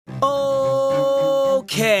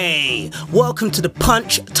Okay, welcome to the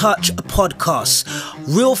Punch Touch podcast.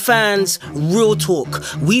 Real fans, real talk.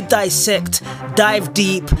 We dissect, dive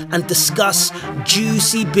deep, and discuss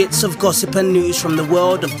juicy bits of gossip and news from the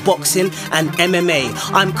world of boxing and MMA.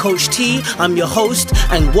 I'm Coach T, I'm your host,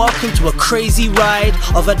 and welcome to a crazy ride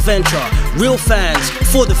of adventure. Real fans,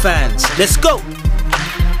 for the fans. Let's go!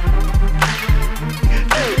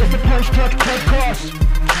 Hey, it's the Punch Touch podcast.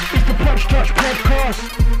 It's the Punch Touch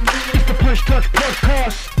podcast. It's the Punch Touch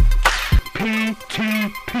podcast.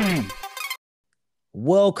 PTP.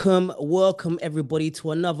 Welcome everybody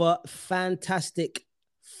to another fantastic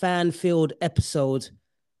fan-filled episode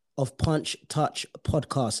of Punch Touch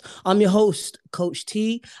podcast. I'm your host, Coach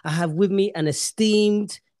T. I have with me an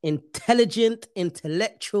esteemed, intelligent,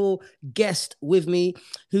 intellectual guest with me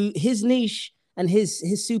who his niche and his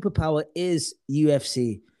superpower is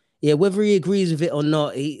UFC. Yeah, whether he agrees with it or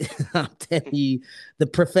not, I'm telling you, the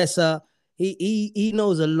professor, he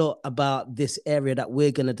knows a lot about this area that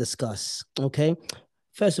we're going to discuss, okay?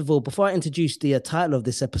 First of all, before I introduce the title of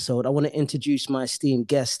this episode, I want to introduce my esteemed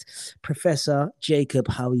guest, Professor Jacob.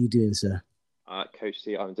 How are you doing, sir? Coach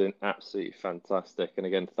T, I'm doing absolutely fantastic. And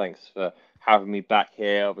again, thanks for having me back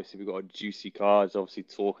here. Obviously, we've got a juicy cards, obviously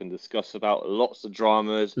talk and discuss about lots of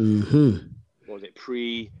dramas. Mm-hmm. What was it,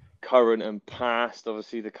 current and past,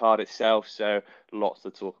 obviously the card itself, so lots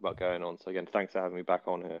to talk about going on. So again, thanks for having me back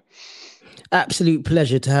on here. Absolute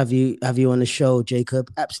pleasure to have you on the show,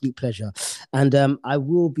 Jacob. Absolute pleasure. And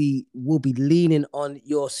we'll be leaning on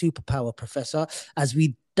your superpower, Professor, as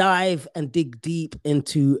we dive and dig deep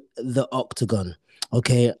into the octagon.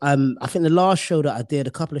 Okay. I think the last show that I did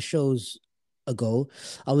a couple of shows ago,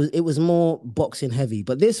 it was more boxing heavy,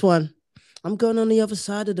 but this one I'm going on the other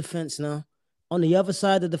side of the fence now. On the other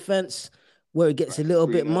side of the fence, where it gets a little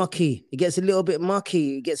bit mucky. It gets a little bit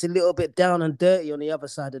mucky. It gets a little bit down and dirty on the other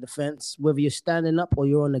side of the fence, whether you're standing up or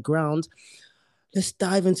you're on the ground. Let's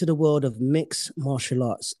dive into the world of mixed martial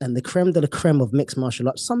arts and the creme de la creme of mixed martial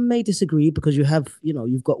arts. Some may disagree because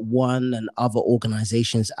you've got one and other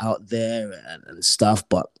organizations out there and stuff.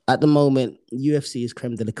 But at the moment, UFC is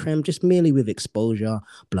creme de la creme, just merely with exposure,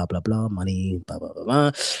 blah, blah, blah, money, blah, blah, blah,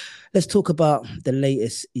 blah. Let's talk about the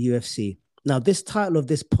latest UFC. Now, this title of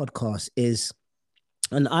this podcast is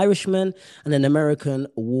An Irishman and an American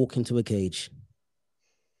Walk into a Cage.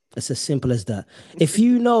 It's as simple as that. If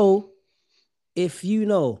you know,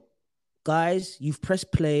 guys, you've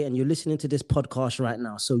pressed play and you're listening to this podcast right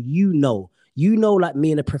now. So you know, like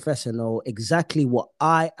me and the professor know exactly what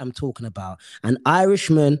I am talking about. An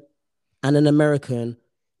Irishman and an American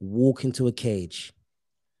walk into a cage.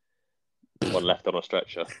 One left on a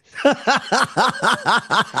stretcher.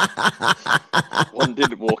 One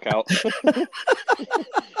didn't walk out.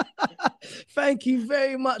 Thank you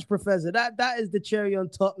very much, Professor. That is the cherry on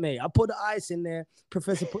top, mate. I put the ice in there.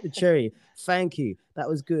 Professor put the cherry. Thank you. That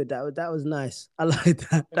was good. That was nice. I like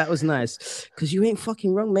that. That was nice. Because you ain't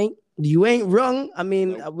fucking wrong, mate. You ain't wrong. I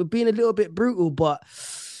mean, we're being a little bit brutal, but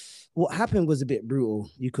what happened was a bit brutal,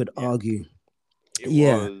 you could argue.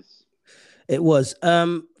 It was.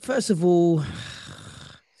 First of all,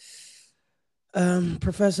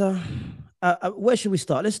 Professor, where should we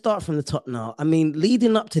start? Let's start from the top now. I mean,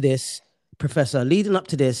 leading up to this, Professor, their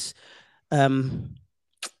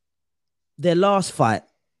last fight,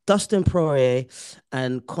 Dustin Poirier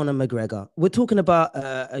and Conor McGregor. We're talking about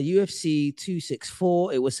a UFC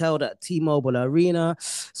 264. It was held at T-Mobile Arena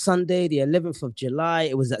Sunday, the 11th of July.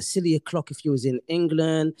 It was at silly o'clock if you was in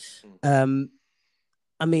England. I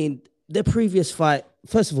mean, their previous fight,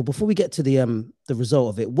 first of all, before we get to the result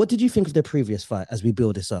of it, what did you think of their previous fight as we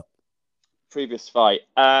build this up? Previous fight.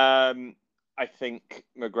 I think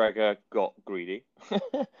McGregor got greedy.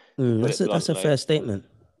 That's a fair statement.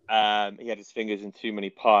 He had his fingers in too many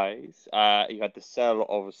pies. He had the sell,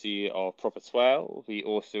 obviously, of Proper 12. He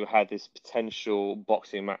also had this potential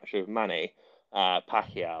boxing match with Manny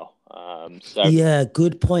Pacquiao. Yeah,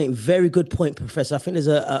 good point. Very good point, Professor. I think there's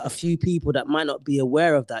a few people that might not be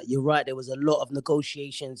aware of that. You're right. There was a lot of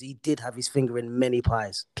negotiations. He did have his finger in many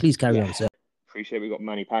pies. Please carry on, sir. Appreciate we got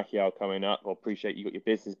Manny Pacquiao coming up. Or appreciate you got your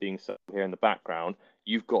business being set here in the background.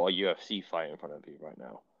 You've got a UFC fight in front of you right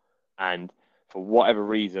now. And for whatever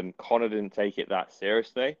reason, Conor didn't take it that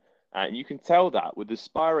seriously. And you can tell that with the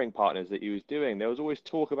sparring partners that he was doing. There was always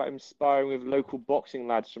talk about him sparring with local boxing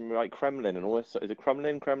lads from like Kremlin and all this. Is it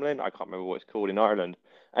Kremlin? I can't remember what it's called in Ireland.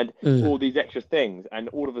 And all these extra things. And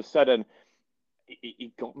all of a sudden,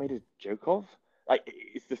 he got made a joke of. Like,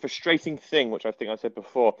 it's the frustrating thing, which I think I said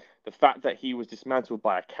before, the fact that he was dismantled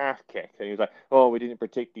by a calf kick. And he was like, oh, we didn't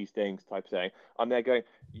predict these things type thing. I'm there going,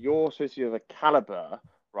 you're supposed to be of a caliber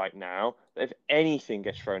right now that if anything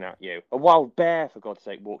gets thrown at you, a wild bear, for God's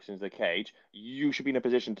sake, walks into the cage, you should be in a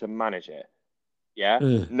position to manage it. Yeah,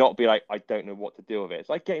 not be like, I don't know what to do with it. It's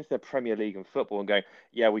like getting to the Premier League in football and going,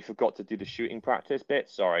 yeah, we forgot to do the shooting practice bit.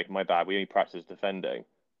 Sorry, my bad. We only practice defending.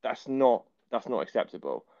 That's not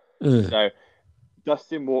acceptable. So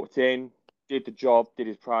Dustin walked in, did the job, did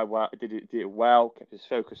his pride well, did it well, kept his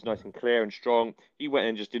focus nice and clear and strong. He went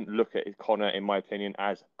and just didn't look at his Conor, in my opinion,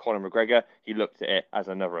 as Conor McGregor. He looked at it as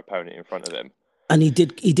another opponent in front of him. And he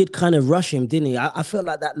did kind of rush him, didn't he? I felt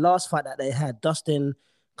like that last fight that they had, Dustin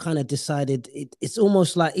kind of decided it's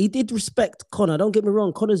almost like he did respect Conor. Don't get me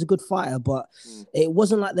wrong, Conor's a good fighter, but it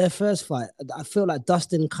wasn't like their first fight. I feel like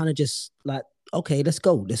Dustin kind of just like, okay, let's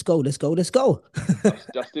go. Dustin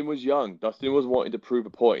was young. Dustin was wanting to prove a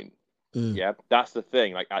point. Yeah, that's the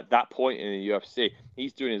thing. Like at that point in the UFC,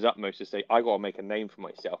 he's doing his utmost to say, I got to make a name for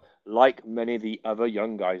myself, like many of the other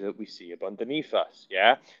young guys that we see underneath us.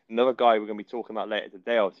 Yeah, another guy we're going to be talking about later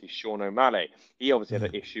today, obviously Sean O'Malley. He obviously had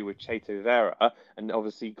an issue with Cheto Vera and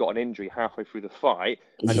obviously got an injury halfway through the fight,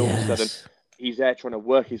 and all of a sudden he's there trying to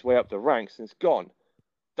work his way up the ranks and it's gone.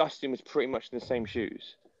 Dustin was pretty much in the same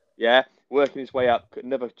shoes. Yeah, working his way up.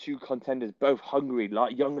 Another two contenders, both hungry,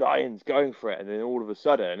 like young lions, going for it, and then all of a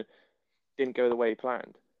sudden, didn't go the way he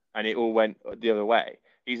planned, and it all went the other way.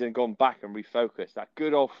 He's then gone back and refocused. That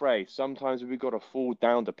good old phrase, sometimes we've got to fall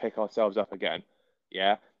down to pick ourselves up again.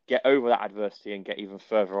 Yeah, get over that adversity and get even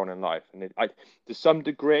further on in life. And to some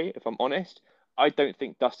degree, if I'm honest, I don't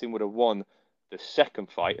think Dustin would have won the second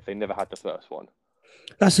fight if they never had the first one.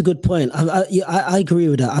 That's a good point. I agree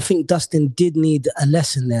with that. I think Dustin did need a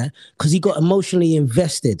lesson there because he got emotionally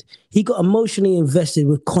invested. He got emotionally invested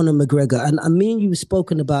with Conor McGregor. And me and you were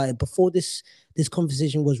spoken about it before this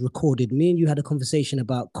conversation was recorded. Me and you had a conversation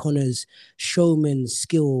about Conor's showman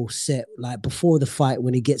skill set, like before the fight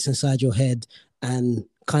when he gets inside your head and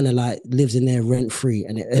kind of like lives in there rent free,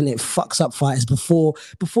 and it fucks up fighters before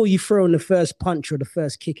you throw in the first punch or the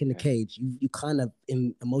first kick in the cage. You kind of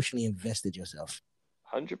emotionally invested yourself.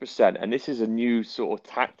 100%. And this is a new sort of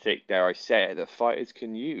tactic, dare I say it, that fighters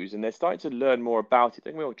can use. And they're starting to learn more about it.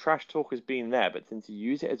 Don't get me wrong, trash talk has been there, but since you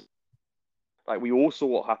use it as... Like, we all saw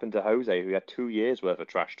what happened to Jose, who had 2 years worth of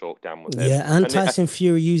trash talk down with him. Yeah, and Tyson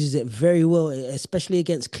Fury uses it very well, especially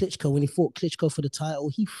against Klitschko. When he fought Klitschko for the title,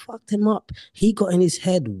 he fucked him up. He got in his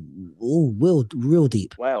head real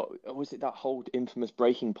deep. Well, was it that whole infamous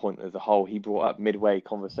breaking point of the whole he brought up midway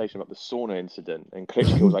conversation about the sauna incident? And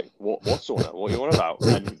Klitschko was like, what sauna? What are you on about?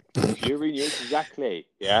 And Fury knew exactly,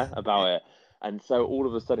 about it. And so all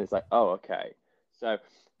of a sudden it's like, oh, okay. So...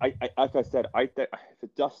 like I said, for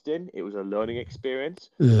Dustin, it was a learning experience.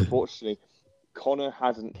 Unfortunately, Conor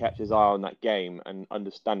hasn't kept his eye on that game and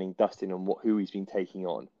understanding Dustin and who he's been taking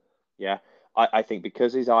on. Yeah, I think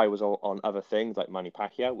because his eye was on other things like Manny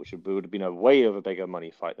Pacquiao, which would have been a way of a bigger money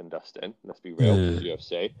fight than Dustin. Let's be real,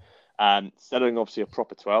 UFC. Selling obviously a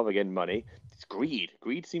proper 12 again, money. It's greed.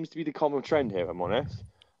 Greed seems to be the common trend here, if I'm honest.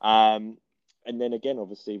 And then again,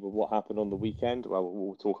 obviously, with what happened on the weekend, well,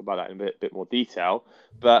 we'll talk about that in a bit more detail.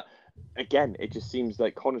 But again, it just seems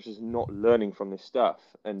like Conor's just not learning from this stuff.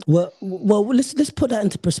 And well, let's put that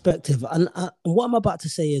into perspective. And what I'm about to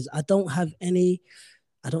say is, I don't have any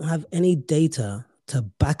data to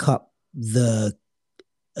back up the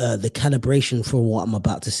calibration for what I'm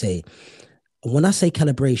about to say. When I say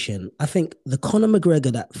calibration, I think the Conor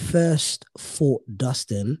McGregor that first fought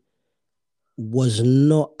Dustin was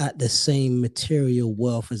not at the same material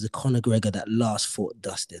wealth as the Conor McGregor that last fought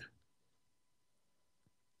Dustin.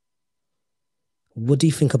 What do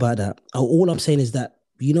you think about that? All I'm saying is that,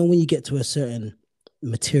 when you get to a certain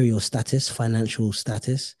material status, financial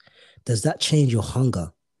status, does that change your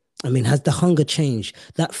hunger? I mean, has the hunger changed?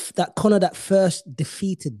 That Conor that first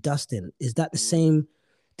defeated Dustin, is that the same?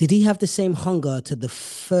 Did he have the same hunger to the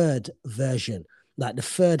third version, like the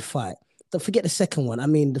third fight? Don't forget the second one. I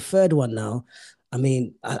mean, the third one now,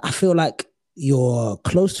 I feel like you're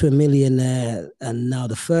close to a millionaire, and now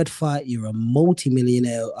the third fight, you're a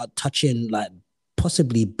multi-millionaire, touching like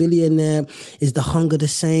possibly billionaire. Is the hunger the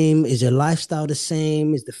same? Is your lifestyle the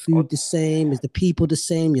same? Is the food the same? Is the people the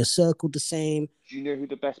same? Your circle the same? Do you know who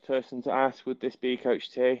the best person to ask would this be, Coach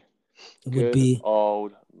T? It would be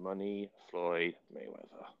old money Floyd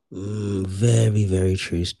Mayweather. Very, very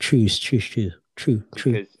true. True.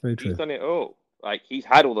 Very true. He's done it all. Like, he's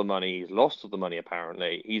had all the money. He's lost all the money,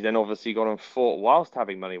 apparently. He's then obviously gone and fought whilst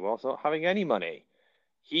having money, whilst not having any money.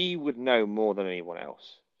 He would know more than anyone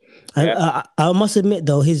else. Yeah? I must admit,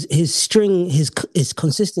 though, his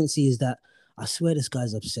consistency is that I swear this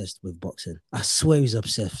guy's obsessed with boxing. I swear he's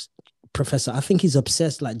obsessed. Professor. I think he's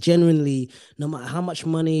obsessed. Like genuinely, no matter how much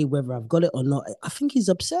money, whether I've got it or not, I think he's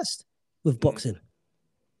obsessed with boxing.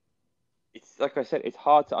 It's like I said, it's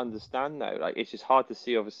hard to understand though. Like it's just hard to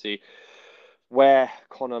see, obviously, where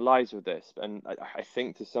Conor lies with this. And I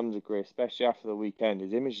think to some degree, especially after the weekend,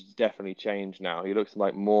 his image has definitely changed now. He looks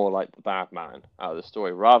like more like the bad man out of the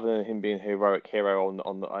story, rather than him being a heroic hero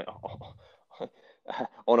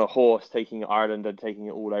on a horse, taking Ireland and taking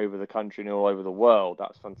it all over the country and all over the world.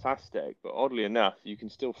 That's fantastic. But oddly enough, you can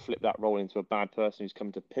still flip that role into a bad person who's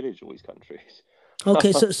come to pillage all these countries.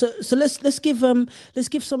 Okay, so let's give some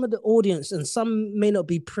of the audience, and some may not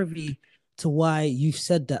be privy to why you've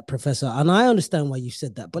said that, Professor, and I understand why you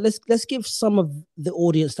said that, but let's give some of the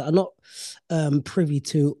audience that are not privy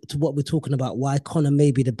to what we're talking about, why Conor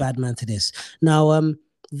may be the bad man to this. Now,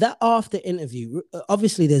 that after interview,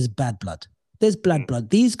 obviously there's bad blood. There's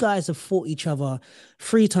blood. These guys have fought each other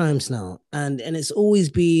 3 times now, and it's always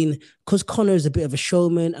been because Conor is a bit of a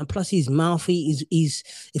showman, and plus he's mouthy. He's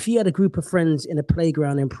if he had a group of friends in a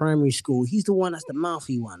playground in primary school, he's the one that's the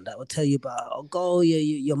mouthy one that will tell you about, oh, go,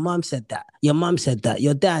 your mom said that, your mom said that,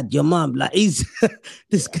 your dad, your mom. Like he's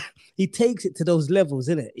this guy, he takes it to those levels,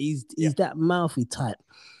 isn't it? He's that mouthy type,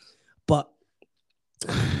 but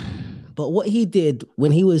what he did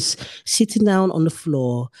when he was sitting down on the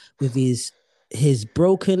floor with his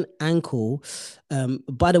broken ankle.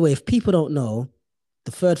 By the way, if people don't know,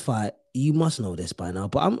 the third fight, you must know this by now,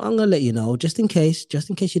 but I'm gonna let you know, just in case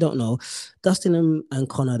you don't know. Dustin and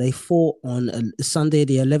Conor, they fought on Sunday,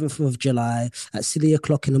 the 11th of July at 3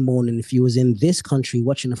 o'clock in the morning. If you was in this country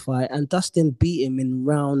watching the fight, and Dustin beat him in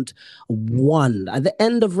round 1. At the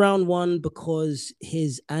end of round 1, because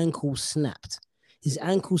his ankle snapped. His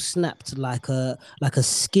ankle snapped like a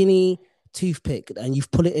skinny toothpick, and you've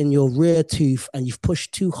put it in your rear tooth and you've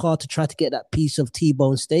pushed too hard to try to get that piece of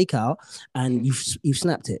T-bone steak out, and you've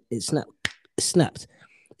snapped it. It snapped.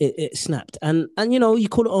 It snapped. And you know, you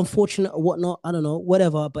call it unfortunate or whatnot, I don't know,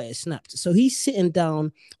 whatever, but it snapped. So he's sitting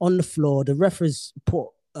down on the floor. The referee's put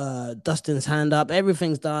Dustin's hand up,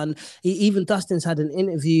 everything's done. Even Dustin's had an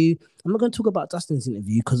interview. I'm not going to talk about Dustin's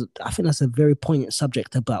interview because I think that's a very poignant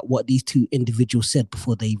subject about what these two individuals said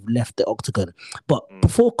before they left the octagon. But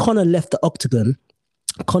before Conor left the octagon,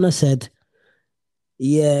 Conor said,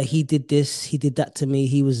 yeah, he did this, he did that to me,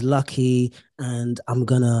 he was lucky, and I'm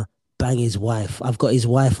gonna bang his wife. I've got his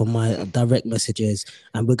wife on my direct messages,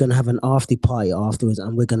 and we're gonna have an after party afterwards,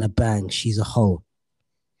 and we're gonna bang. She's a hoe.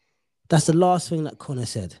 That's the last thing that Conor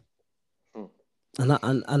said. And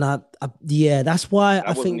I yeah, that's why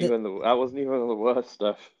I think that wasn't even the worst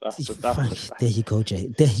stuff. There you go,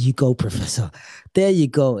 Jay. There you go, Professor. There you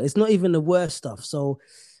go. It's not even the worst stuff. So,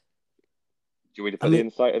 do you want me to put the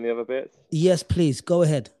insight in the other bits? Yes, please. Go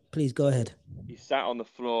ahead. Please go ahead. He sat on the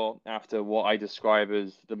floor after what I describe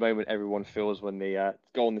as the moment everyone feels when they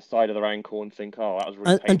go on the side of their ankle and think, oh, that was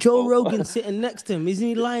really painful. And Joe Rogan sitting next to him. Isn't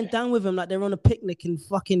he lying down with him like they're on a picnic in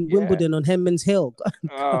fucking Wimbledon on Henman's Hill?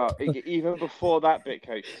 Even before that bit,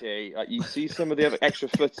 Coach T, like you see some of the other extra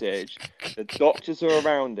footage. The doctors are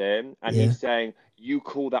around him, and he's saying, you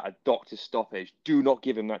call that a doctor stoppage. Do not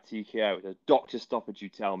give him that TKO. It's a doctor stoppage, you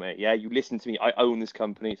tell me. Yeah, you listen to me. I own this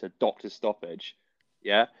company. It's a doctor stoppage.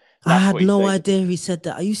 Yeah. I had no idea he said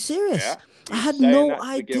that. Are you serious? Yeah, I had no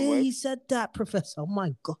idea he said that, Professor. Oh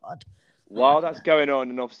my God. While that's going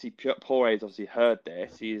on, and obviously Poirier's obviously heard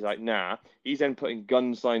this, he's like, nah. He's then putting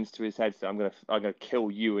gun signs to his head, saying, I'm gonna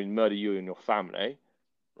kill you and murder you and your family,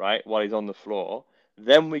 right? While he's on the floor.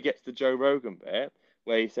 Then we get to the Joe Rogan bit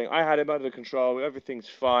where he's saying, I had him under control, everything's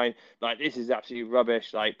fine, like this is absolutely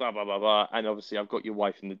rubbish, like blah blah blah blah, and obviously I've got your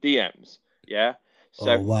wife in the DMs, yeah.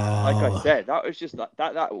 So, like I said, that was just like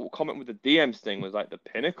that comment with the DMs thing was like the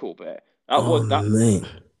pinnacle bit. That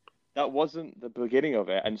wasn't the beginning of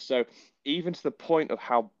it. And so, even to the point of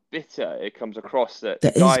how bitter it comes across that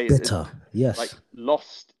the guy is bitter. Yes, like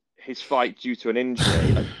lost his fight due to an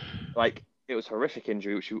injury. like it was a horrific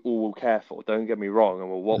injury, which we all will care for. Don't get me wrong, and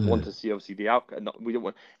we'll want to see obviously the outcome. We don't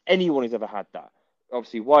want anyone who's ever had that.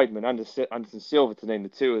 Obviously, Weidman, Anderson Silva, to name the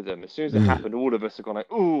two of them. As soon as it happened, all of us have gone like,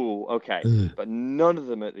 ooh, okay. But none of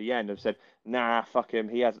them at the end have said, nah, fuck him.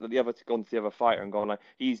 He has the other gone to the other fighter and gone like,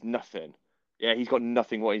 he's nothing. Yeah, he's got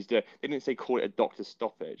nothing what he's doing. They didn't say call it a doctor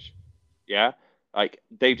stoppage. Yeah? Like,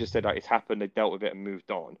 they've just said, like, it's happened, they dealt with it and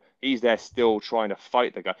moved on. He's there still trying to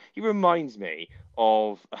fight the guy. He reminds me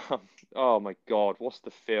of, oh my God, what's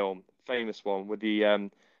the film? Famous one with the,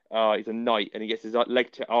 he's a knight and he gets his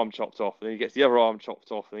arm chopped off, and then he gets the other arm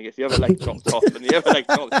chopped off, and he gets the other leg chopped off, and the other leg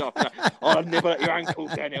chopped off. Like, I'll nibble at your ankle,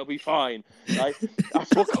 then it'll be fine. Like,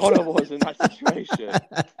 that's what Conor was in that situation.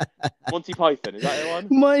 Monty Python, is that the one?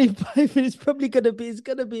 Monty Python is probably gonna be. It's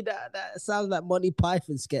gonna be that. That sounds like Monty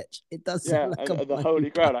Python sketch. It does Yeah, sound like a and the Monty Holy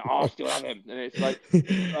Grail, like, oh, I Python. still have him, and it's like,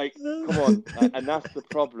 come on, and that's the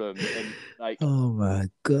problem, and like, Oh my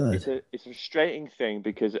god. it's a frustrating thing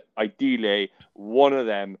because ideally one of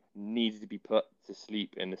them needs to be put to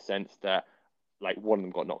sleep in the sense that like one of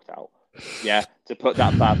them got knocked out. Yeah, to put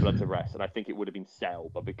that bad blood to rest. And I think it would have been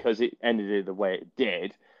Cell, but because it ended the way it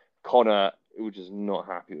did, Connor was just not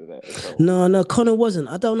happy with it at all. No, Connor wasn't.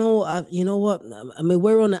 I don't know. You know what? I mean,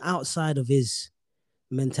 we're on the outside of his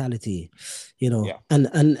mentality, Yeah.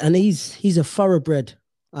 and he's a thoroughbred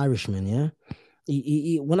Irishman.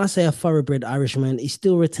 Yeah. When I say a thoroughbred Irishman, he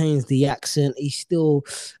still retains the accent. He still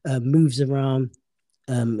moves around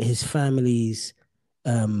his family's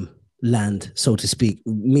land, so to speak,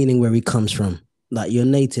 meaning where he comes from, like your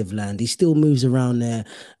native land. He still moves around there.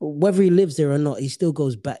 Whether he lives there or not, he still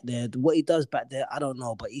goes back there. What he does back there, I don't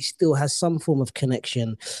know, but he still has some form of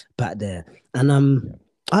connection back there. And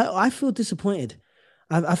I feel disappointed.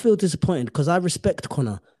 I feel disappointed because I respect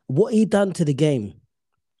Connor. What he done to the game.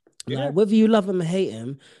 Yeah. Like, whether you love him or hate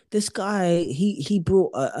him, this guy, he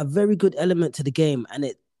brought a very good element to the game,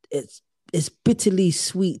 and it's bitterly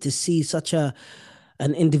sweet to see such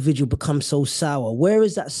an individual become so sour. Where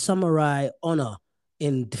is that samurai honor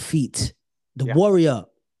in defeat? The warrior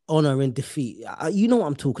honor in defeat. You know what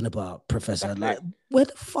I'm talking about, Professor. Exactly. Like, where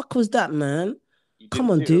the fuck was that, man? Come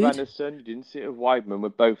on, dude. dude. With Anderson, you didn't see it with Weidman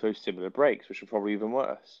with both those similar breaks, which were probably even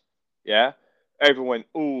worse. Yeah? Everyone went,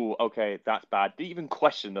 oh, okay, that's bad. They even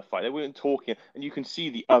questioned the fight. They weren't talking. And you can see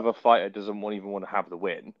the other fighter doesn't even want to have the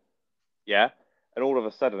win. Yeah? And all of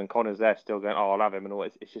a sudden, and Connor's there still going, oh, I'll have him. And all.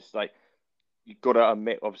 It's just like, you've got to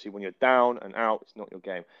admit, obviously, when you're down and out, it's not your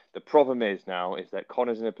game. The problem is now is that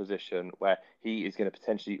Connor's in a position where he is going to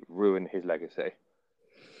potentially ruin his legacy.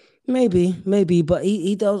 Maybe, but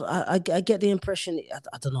he does. I get the impression.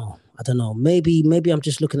 I don't know. Maybe I'm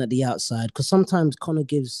just looking at the outside because sometimes Connor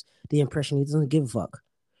gives the impression he doesn't give a fuck.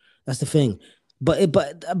 That's the thing. But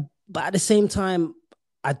at the same time,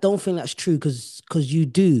 I don't think that's true because you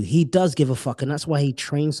do. He does give a fuck, and that's why he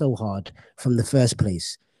trained so hard from the first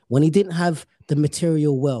place. When he didn't have the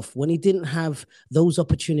material wealth, when he didn't have those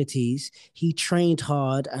opportunities, he trained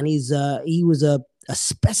hard, and he was a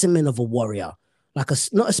specimen of a warrior. Like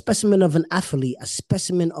not a specimen of an athlete, a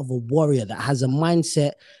specimen of a warrior that has a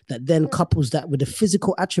mindset that then couples that with the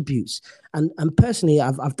physical attributes. And personally,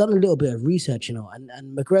 I've done a little bit of research, and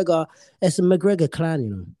McGregor, it's a McGregor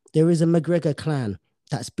clan, There is a McGregor clan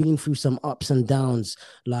that's been through some ups and downs.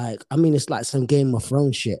 Like, I mean, it's like some Game of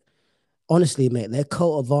Thrones shit. Honestly, mate, their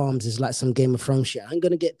coat of arms is like some Game of Thrones shit. I ain't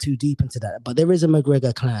going to get too deep into that, but there is a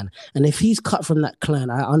McGregor clan. And if he's cut from that clan,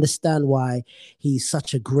 I understand why he's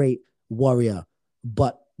such a great warrior.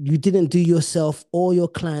 But you didn't do yourself or your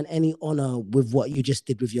clan any honor with what you just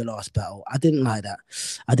did with your last battle. I didn't like that.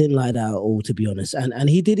 I didn't like that at all, to be honest. And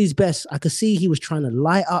he did his best. I could see he was trying to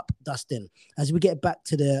light up Dustin. As we get back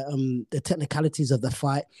to the technicalities of the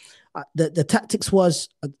fight, the tactics was,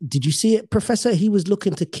 did you see it, Professor? He was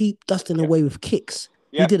looking to keep Dustin away with kicks.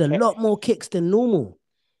 He did a lot more kicks than normal.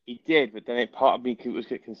 He did, but then part of me was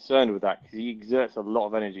concerned with that because he exerts a lot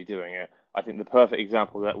of energy doing it. I think the perfect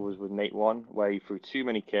example of that was with Nate 1, where he threw too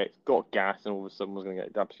many kicks, got gassed, and all of a sudden was going to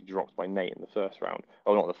get absolutely dropped by Nate in the first round.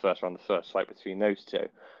 Oh, not the first round, the first fight between those two.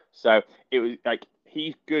 So it was like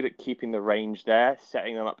he's good at keeping the range there,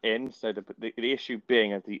 setting them up in. So the issue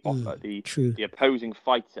being as the opposing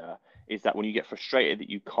fighter is that when you get frustrated that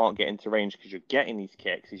you can't get into range because you're getting these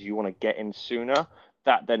kicks, is you want to get in sooner.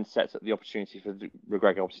 That then sets up the opportunity for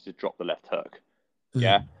McGregor obviously to drop the left hook.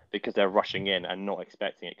 Yeah. Because they're rushing in and not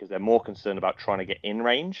expecting it, because they're more concerned about trying to get in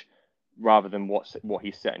range rather than what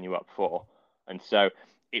he's setting you up for. And so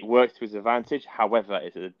it works to his advantage. However,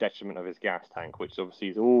 it's at the detriment of his gas tank, which obviously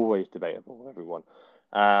is always debatable, everyone.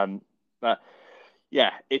 But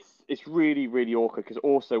yeah, it's really, really awkward because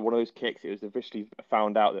also one of those kicks, it was officially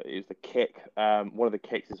found out that it was the kick. One of the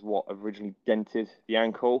kicks is what originally dented the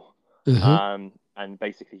ankle. Mm-hmm. And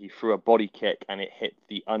basically he threw a body kick and it hit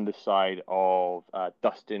the underside of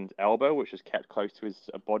Dustin's elbow, which was kept close to his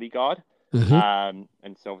bodyguard. Mm-hmm.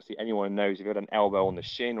 And so obviously anyone knows if you had an elbow on the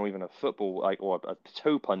shin or even a football, or a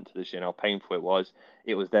toe punt to the shin, how painful it was.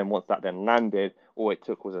 It was then, once that then landed, all it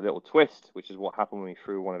took was a little twist, which is what happened when he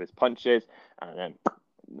threw one of his punches, and then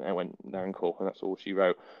it went ankle, and that's all she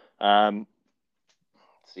wrote.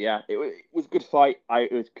 So yeah, it was a good fight.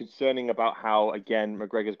 It was concerning about how, again,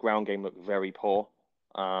 McGregor's ground game looked very poor.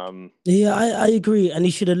 Yeah, I agree, and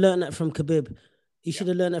he should have learned that from Khabib. He should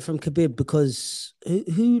have learned that from Khabib, because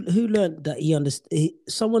who learned that he understood?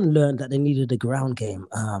 Someone learned that they needed a ground game.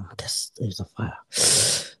 There's a fire.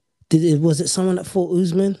 Was it someone that fought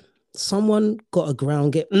Usman? Someone got a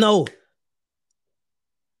ground game. No,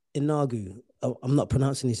 Inagu. Oh, I'm not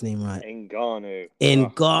pronouncing his name right. Ngannou.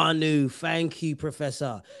 Ngannou. Thank you,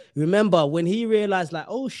 Professor. Remember when he realized, like,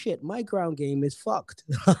 oh shit, my ground game is fucked.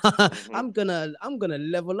 I'm gonna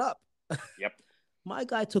level up. Yep. My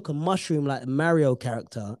guy took a mushroom like a Mario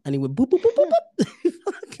character, and he went boop boop boop boop boop. He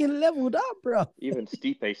fucking leveled up, bro. Even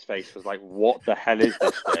Stipe's face was like, "What the hell is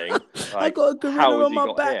this thing?" Like, I got a gorilla on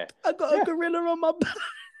my back. Here? I got a gorilla on my back.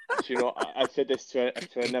 You know, I said this to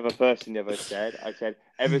another person the other said. I said,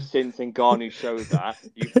 ever since Ngannou showed that,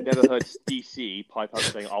 you've never heard DC pipe up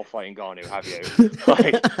saying, "I'll fight Ngannou," have you?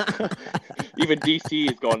 Like, even DC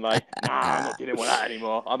has gone like, "Nah, I'm not dealing with that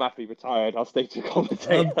anymore. I'm happily retired. I'll stay to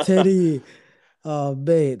commentate." I'm telling you. Oh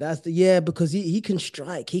mate, because he can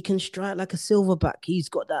strike. He can strike like a silverback. He's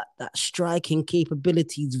got that striking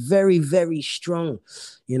capability. He's very, very strong,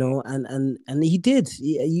 you know, and he did.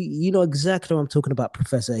 You know exactly what I'm talking about,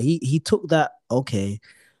 Professor. He took that, okay,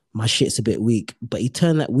 my shit's a bit weak, but he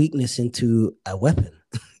turned that weakness into a weapon.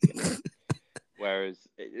 Whereas,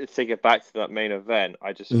 let's take it back to that main event.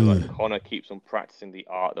 I just feel like Conor keeps on practicing the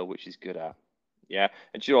art that which he's good at. Yeah,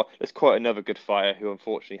 and you know what? There's quite another good fighter who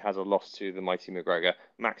unfortunately has a loss to the mighty McGregor,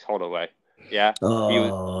 Max Holloway. Yeah,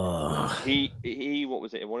 he what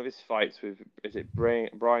was it in one of his fights with, is it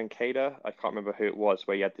Brian Cater? I can't remember who it was,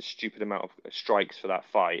 where he had the stupid amount of strikes for that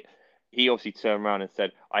fight. He obviously turned around and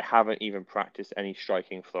said, "I haven't even practiced any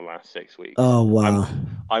striking for the last 6 weeks. Oh wow,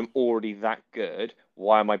 I'm already that good.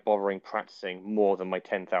 Why am I bothering practicing more than my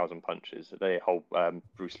 10,000 punches?" The whole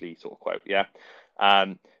Bruce Lee sort of quote. Yeah.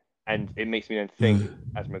 And it makes me then think,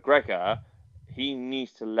 as McGregor, he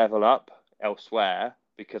needs to level up elsewhere,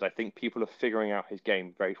 because I think people are figuring out his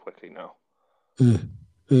game very quickly now.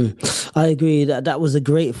 I agree that was a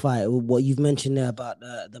great fight. What you've mentioned there about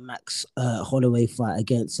the Max Holloway fight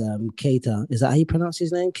against Keita. Is that how you pronounce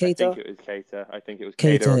his name? Keita? I think it was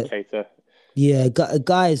Keita or Keita. Yeah,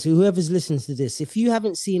 guys, whoever's listening to this, if you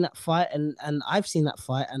haven't seen that fight, and I've seen that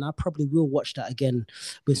fight, and I probably will watch that again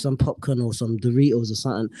with some popcorn or some Doritos or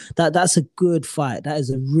something. That's a good fight. That is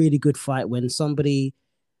a really good fight when somebody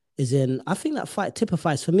is in. I think that fight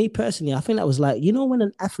typifies, for me personally, I think that was like, you know, when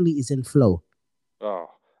an athlete is in flow. Oh,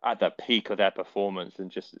 at the peak of their performance, and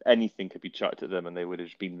just anything could be chucked at them, and they would have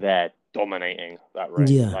just been there dominating that ring.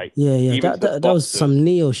 Yeah, like, yeah. That was some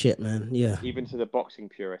Neo shit, man. Yeah. Even to the boxing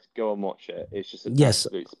purists, go and watch it. It's just an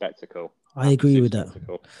absolute spectacle. I agree with that.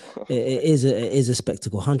 It is a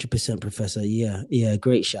spectacle, 100%, Professor. Yeah.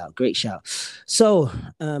 Great shout. So,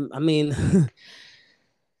 I mean,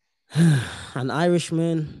 an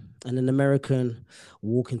Irishman and an American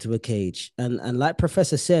walk into a cage, and like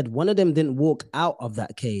Professor said, one of them didn't walk out of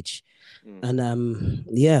that cage, and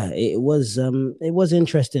it was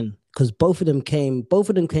interesting because both of them came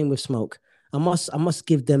with smoke. I must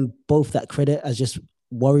give them both that credit as just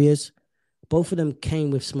warriors. Both of them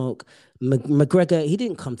came with smoke. McGregor, he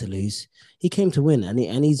didn't come to lose. He came to win,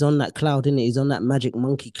 and he's on that cloud, isn't he? He's on that magic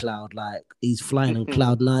monkey cloud, like he's flying on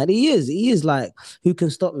cloud nine. He is like, who can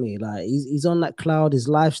stop me? Like he's on that cloud, his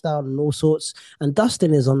lifestyle and all sorts. And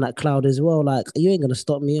Dustin is on that cloud as well. Like, you ain't gonna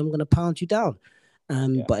stop me. I'm gonna pound you down.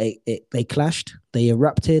 But they clashed, they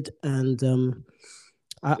erupted, and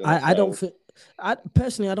I don't think. I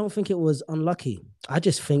don't think it was unlucky. I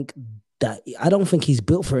just think that I don't think he's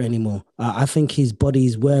built for it anymore. I think his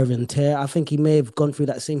body's wear and tear. I think he may have gone through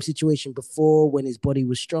that same situation before when his body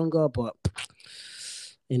was stronger, but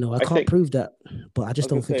you know, I can't prove that. But I just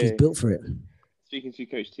don't think he's built for it. Speaking to you,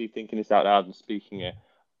 Coach T, thinking this out loud and speaking it,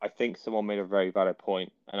 I think someone made a very valid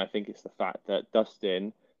point, and I think it's the fact that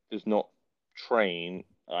Dustin does not train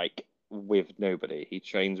like with nobody. He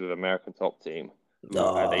trains with American Top Team. They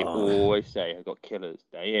always say, "I've got killers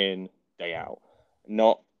day in, day out."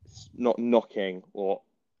 Not knocking what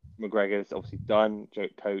McGregor's obviously done,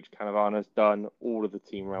 Coach Canavana's done, all of the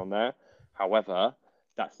team around there. However,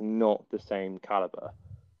 that's not the same caliber.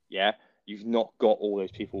 Yeah, you've not got all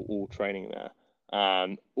those people all training there.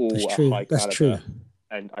 All that's a true. high That's caliber. true.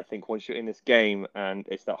 And I think once you're in this game, and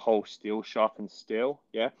it's that whole steel sharpens steel.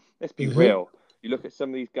 Yeah, let's be real. You look at some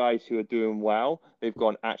of these guys who are doing well, they've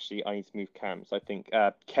gone, actually, I need to move camps. I think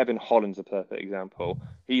Kevin Holland's a perfect example.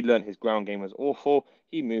 He learned his ground game was awful.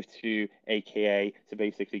 He moved to AKA to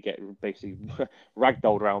basically get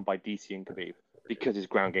ragdolled around by DC and Khabib because his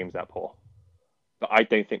ground game's that poor. But I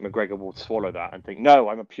don't think McGregor will swallow that and think, no,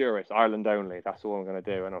 I'm a purist, Ireland only. That's all I'm going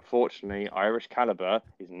to do. And unfortunately, Irish caliber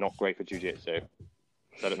is not great for jiu-jitsu.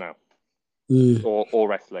 Said it now. Or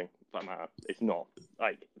wrestling, for that matter. It's not.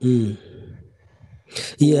 Like...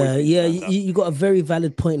 Yeah, you got a very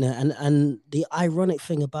valid point there, and the ironic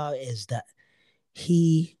thing about it is that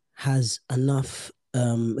he has enough.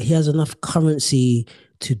 He has enough currency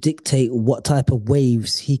to dictate what type of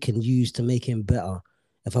waves he can use to make him better.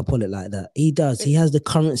 If I put it like that, he does. He has the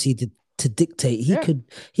currency to dictate.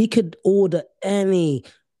 He could order any.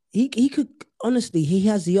 He could honestly. He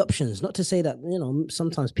has the options. Not to say that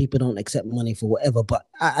sometimes people don't accept money for whatever, but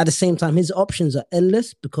at the same time, his options are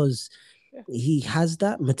endless because he has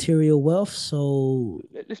that material wealth. So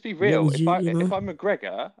let's be real. If I'm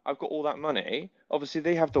McGregor, I've got all that money. Obviously,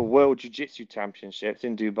 they have the World Jiu-Jitsu Championships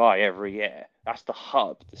in Dubai every year. That's the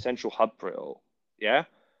hub, the central hub for it all. Yeah,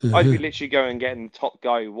 I'd be literally going and getting the top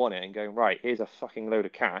guy who won it and going, right, here's a fucking load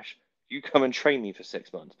of cash. You come and train me for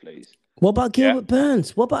 6 months, please. What about Gilbert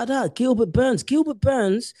Burns? What about that? Gilbert Burns.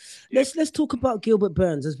 Let's talk about Gilbert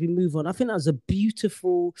Burns as we move on. I think that was a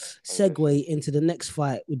beautiful segue into the next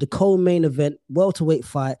fight with the co-main event, welterweight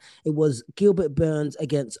fight. It was Gilbert Burns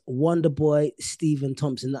against Wonderboy Stephen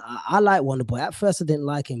Thompson. I like Wonderboy. At first, I didn't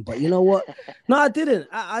like him, but you know what? No, I didn't.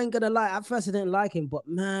 I ain't gonna lie. At first, I didn't like him, but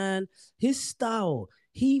man, his style.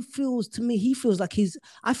 He feels like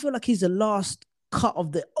I feel like he's the last cut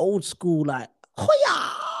of the old school, like, hoya!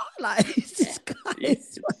 Like, this guy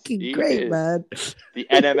is fucking great, man. The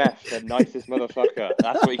NMF, the nicest motherfucker.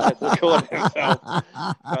 That's what he gets to call himself.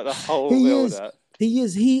 Like the whole build-up.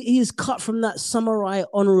 He is cut from that samurai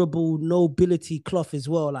honorable nobility cloth as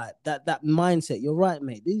well. Like that mindset. You're right,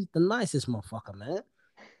 mate. He's the nicest motherfucker, man.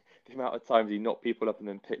 The amount of times he knocked people up and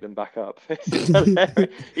then picked them back up.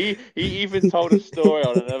 He even told a story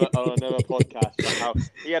on another podcast about how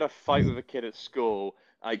he had a fight with a kid at school.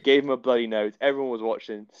 I gave him a bloody note. Everyone was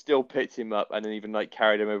watching. Still picked him up and then even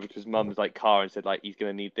carried him over to his mum's car and said he's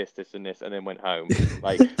gonna need this, this, and this, and then went home.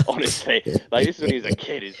 Honestly, this is when he was a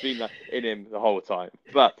kid. It's been in him the whole time.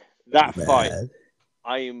 But that fight,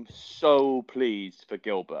 I am so pleased for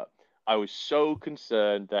Gilbert. I was so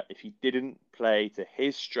concerned that if he didn't play to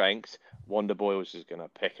his strengths, Wonderboy was just going to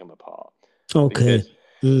pick him apart. Okay.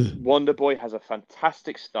 Wonderboy has a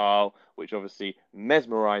fantastic style, which obviously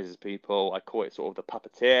mesmerizes people. I call it sort of the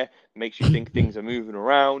puppeteer, makes you think things are moving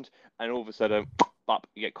around, and all of a sudden,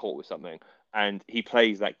 you get caught with something. And he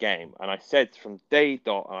plays that game. And I said from day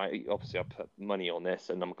dot, I put money on this,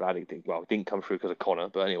 and I'm glad it didn't come through because of Conor,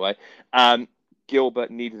 but anyway, Gilbert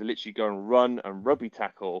needed to literally go and run and rugby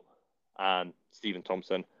tackle Stephen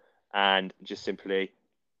Thompson and just simply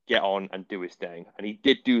get on and do his thing. And he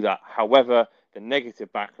did do that. However, the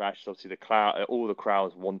negative backlash, obviously all the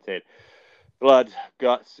crowds wanted blood,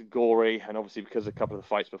 guts, gory, and obviously because a couple of the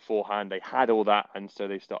fights beforehand, they had all that, and so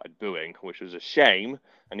they started booing, which was a shame.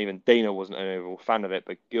 And even Dana wasn't an overall fan of it,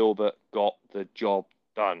 but Gilbert got the job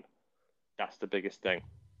done. That's the biggest thing.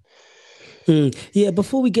 Yeah,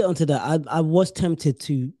 before we get onto that, I was tempted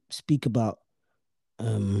to speak about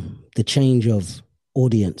the change of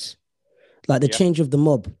audience, like the change of the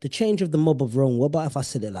mob of Rome. What about if I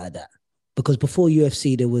said it like that? Because before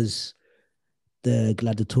UFC, there was the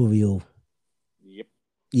gladiatorial. Yep.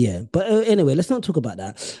 Yeah, but anyway, let's not talk about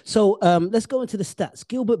that. So let's go into the stats.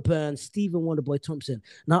 Gilbert Burns, Stephen Wonderboy Thompson.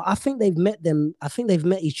 Now, I think they've met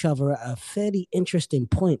each other at a fairly interesting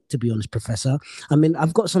point, to be honest, Professor. I mean,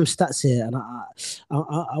 I've got some stats here, and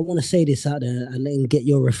I want to say this out there and then get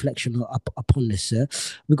your reflection upon this, sir.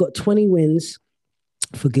 We've got 20 wins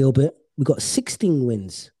for Gilbert. We've got 16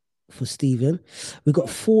 wins for Stephen. We've got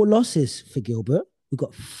 4 losses for Gilbert. We've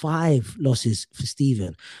got 5 losses for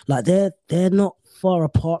Stephen. Like, they're not far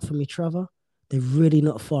apart from each other. They're really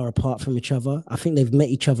not far apart from each other. I think they've met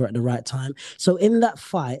each other at the right time. So in that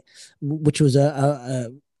fight, which was a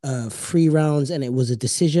 3 rounds and it was a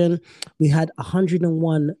decision, we had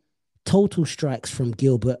 101 total strikes from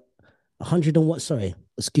Gilbert.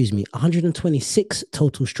 126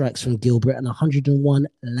 total strikes from Gilbert and 101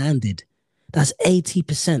 landed. That's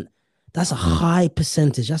 80%. That's a high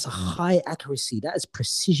percentage. That's a high accuracy. That is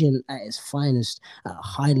precision at its finest at a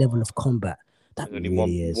high level of combat. That There's really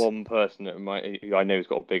only is. one person who I know has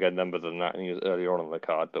got a bigger number than that, and he was earlier on the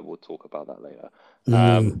card, but we'll talk about that later.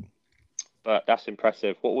 But that's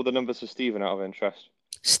impressive. What were the numbers for Stephen out of interest?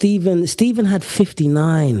 Stephen had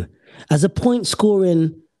 59 as a point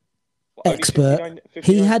scoring expert. 59?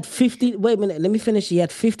 He had 50. Wait a minute, let me finish. He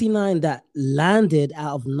had 59 that landed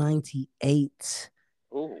out of 98.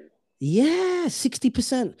 Oh. Yeah,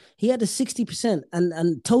 60%. He had a 60%,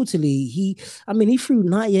 and totally he threw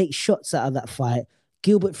 98 shots out of that fight.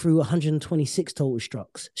 Gilbert threw 126 total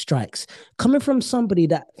strikes. Coming from somebody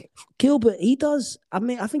that Gilbert, he does. I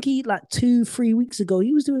think he 2-3 weeks ago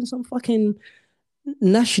he was doing some fucking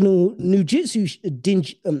national ninjutsu.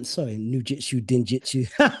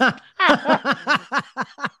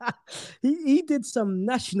 He did some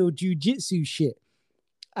national jiu-jitsu shit,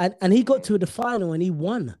 and he got to the final and he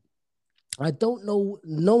won. I don't know.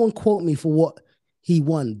 No one quote me for what he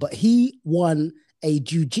won, but he won a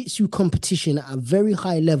jiu-jitsu competition at a very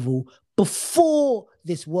high level before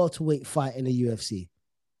this welterweight fight in the UFC.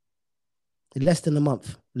 Less than a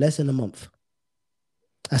month. Less than a month.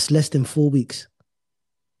 That's less than 4 weeks.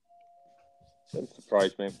 Doesn't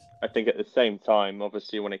surprise me. I think at the same time,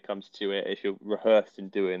 obviously, when it comes to it, if you're rehearsed in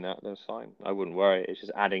doing that, that's fine. I wouldn't worry. It's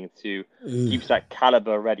just adding to keeps that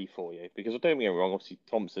caliber ready for you. Because don't get me wrong, obviously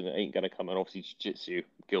Thompson ain't going to come and obviously jiu-jitsu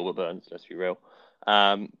Gilbert Burns. Let's be real.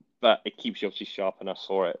 But it keeps you obviously sharp enough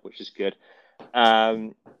for it, which is good.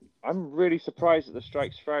 I'm really surprised at the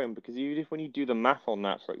strikes thrown because even if when you do the math on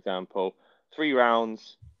that, for example, 3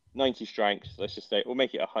 rounds, 90 strikes. Let's just say we'll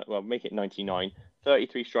make it 99,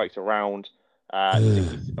 33 strikes a round.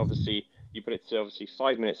 60, obviously, you put it to obviously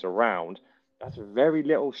 5 minutes a round. That's very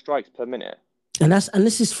little strikes per minute. And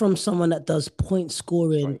this is from someone that does point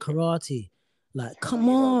scoring karate. Like, come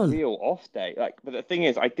on. A real off day. Like, but the thing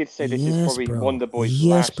is, I did say this is probably Wonderboy's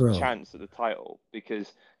last chance at the title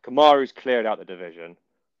because Kamaru's cleared out the division.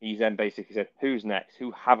 He's then basically said, "Who's next?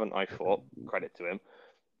 Who haven't I fought?" Credit to him.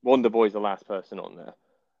 Wonderboy's the last person on there.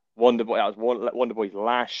 That was Wonderboy's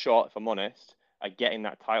last shot, if I'm honest, at getting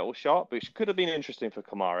that title shot, which could have been interesting for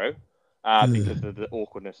Kamaru because of the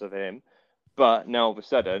awkwardness of him. But now all of a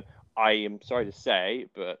sudden, I am sorry to say,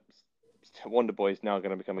 but Wonderboy is now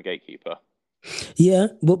going to become a gatekeeper. Yeah,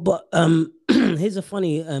 but here's a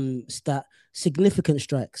funny stat: significant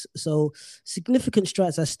strikes. So significant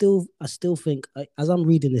strikes, I still think, as I'm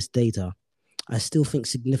reading this data, I still think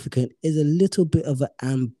significant is a little bit of an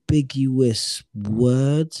ambiguous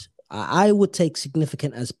word. I would take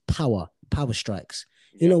significant as power strikes.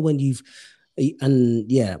 You know, when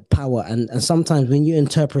power. And sometimes when you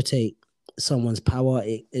interpretate someone's power,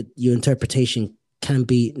 your interpretation can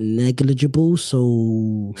be negligible.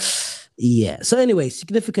 So, yeah. So anyway,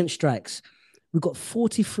 significant strikes. We've got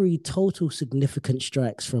 43 total significant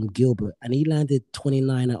strikes from Gilbert, and he landed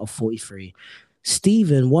 29 out of 43.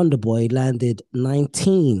 Stephen Wonderboy landed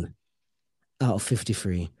 19 out of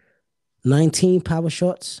 53. 19 power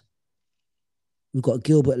shots. We've got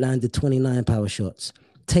Gilbert landed 29 power shots.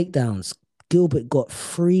 Takedowns. Gilbert got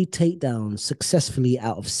 3 takedowns successfully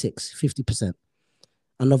out of 6, 50%.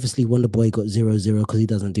 And obviously Wonderboy got 0-0 because he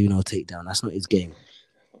doesn't do no takedown. That's not his game.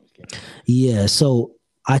 Yeah, so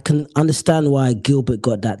I can understand why Gilbert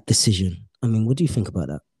got that decision. I mean, what do you think about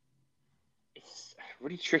that? It's a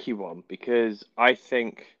really tricky one because I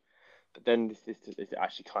think, but then this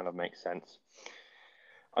actually kind of makes sense.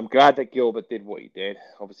 I'm glad that Gilbert did what he did.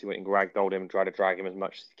 Obviously, went and ragdolled him and tried to drag him as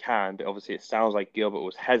much as he can. But obviously, it sounds like Gilbert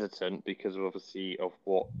was hesitant because of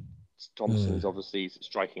what Thompson's obviously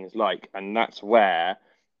striking is like, and that's where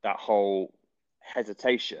that whole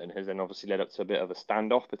hesitation has then obviously led up to a bit of a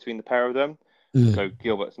standoff between the pair of them. So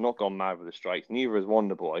Gilbert's not gone mad with the strikes. Neither is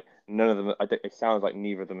Wonderboy. None of them. It sounds like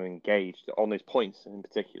neither of them are engaged on those points in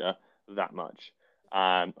particular that much.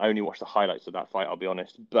 I only watched the highlights of that fight. I'll be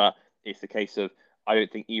honest, but it's the case of I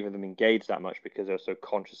don't think either of them engaged that much because they were so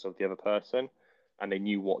conscious of the other person and they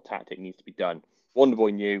knew what tactic needs to be done.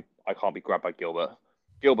 Wonderboy knew I can't be grabbed by Gilbert.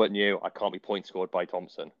 Gilbert knew I can't be point scored by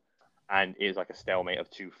Thompson. And it was like a stalemate of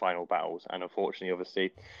 2 final battles. And unfortunately,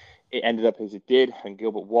 obviously, it ended up as it did and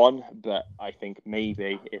Gilbert won. But I think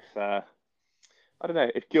maybe if, I don't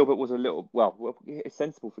know, if Gilbert was a little, well, it's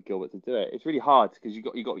sensible for Gilbert to do it. It's really hard because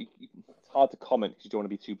it's hard to comment because you don't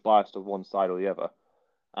want to be too biased of one side or the other.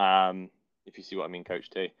 If you see what I mean, Coach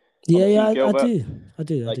T. Yeah, Gilbert, I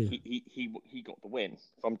do. He got the win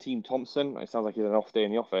from Team Thompson. It sounds like he had an off day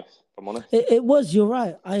in the office, if I'm honest. It was, you're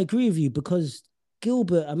right. I agree with you because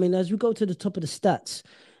Gilbert, I mean, as we go to the top of the stats,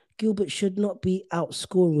 Gilbert should not be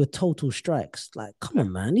outscoring with total strikes. Like, come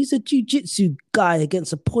on, man. He's a jiu-jitsu guy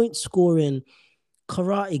against a point-scoring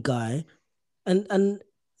karate guy.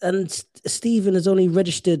 And Stephen has only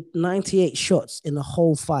registered 98 shots in the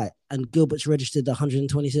whole fight, and Gilbert's registered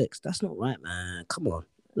 126. That's not right, man. Come on.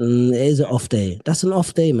 It is an off day. That's an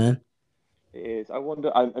off day, man. It is. I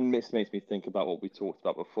wonder, and this makes me think about what we talked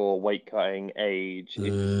about before, weight cutting, age. It's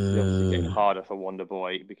obviously getting harder for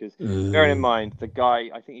Wonderboy because bearing in mind, the guy,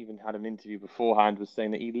 I think even had an interview beforehand, was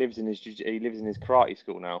saying that he lives in his karate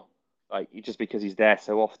school now. Like, just because he's there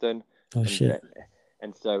so often. Oh, shit.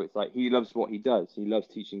 And so it's like he loves what he does. He loves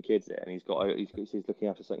teaching kids it, and he's looking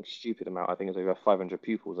after something stupid amount. I think it's over 500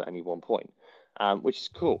 pupils at any one point, which is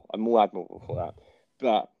cool. I'm more admirable for that.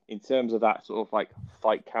 But in terms of that sort of like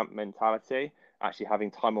fight camp mentality, actually having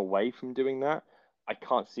time away from doing that, I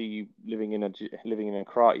can't see you living in a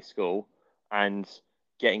karate school and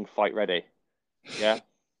getting fight ready. Yeah.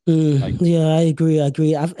 Yeah, I agree.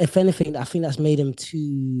 If anything, I think that's made him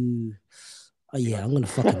too. Oh yeah, I'm gonna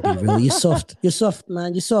fucking be real. You're soft. You're soft,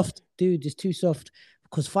 man. You're soft, dude. It's too soft.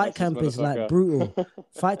 Because fight Nicest camp is like motherfucker. brutal.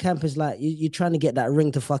 Fight camp is like you're trying to get that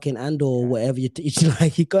ring to fucking Andor or whatever. You're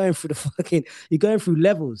like you're going through the fucking you're going through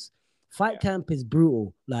levels. Fight camp is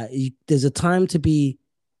brutal. Like there's a time to be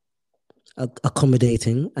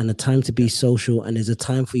accommodating and a time to be social, and there's a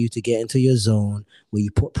time for you to get into your zone where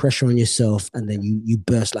you put pressure on yourself and then you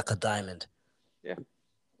burst like a diamond. Yeah,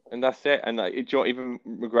 and that's it. And like, even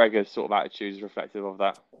McGregor's sort of attitude is reflective of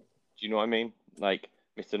that. Do you know what I mean? Like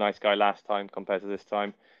Mr. Nice Guy last time compared to this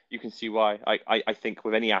time, you can see why. I think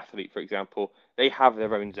with any athlete, for example, they have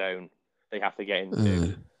their own zone they have to get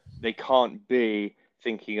into. They can't be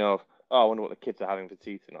thinking of, oh, I wonder what the kids are having for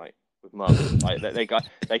tea tonight with mum. Like they can't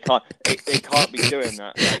be doing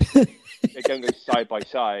that. Like, they don't go side by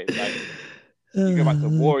side. Like you go back to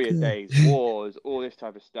warrior days, wars, all this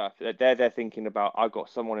type of stuff. They're thinking about, I've got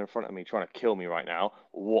someone in front of me trying to kill me right now.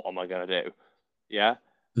 What am I gonna do? Yeah,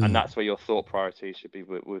 and that's where your thought priorities should be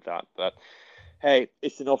with that. But hey,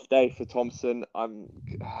 it's an off day for Thompson. I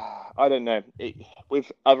don't know.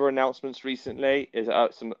 With other announcements recently, is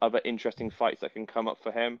some other interesting fights that can come up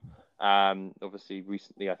for him. Obviously,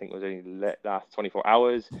 recently, I think it was only last 24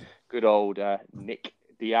 hours. Good old Nick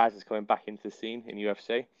Diaz is coming back into the scene in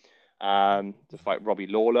UFC to fight Robbie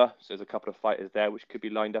Lawler. So there's a couple of fighters there which could be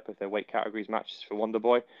lined up if their weight categories matches for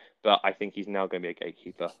Wonderboy. But I think he's now going to be a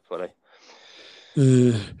gatekeeper fully.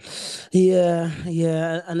 Yeah,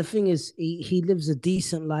 and the thing is, he lives a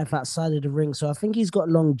decent life outside of the ring, so I think he's got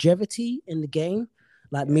longevity in the game,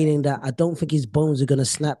 like meaning that I don't think his bones are gonna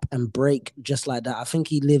snap and break just like that. I think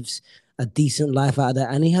he lives a decent life out of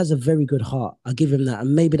that, and he has a very good heart. I give him that,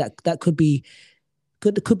 and maybe that could be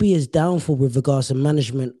his downfall with regards to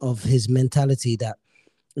management of his mentality. That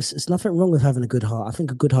it's nothing wrong with having a good heart. I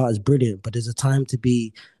think a good heart is brilliant, but there's a time to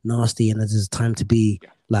be nasty and there's a time to be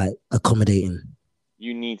like accommodating.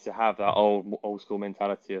 You need to have that old school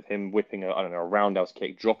mentality of him whipping a roundhouse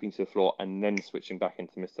kick, dropping to the floor, and then switching back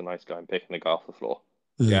into Mr. Nice Guy and picking the guy off the floor.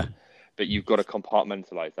 Yeah, but you've got to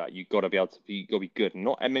compartmentalize that. You've got to be able to be good.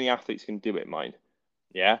 Not many athletes can do it, mind.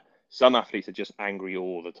 Yeah, some athletes are just angry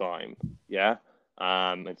all the time. Yeah,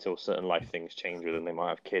 until certain life things change with them, they might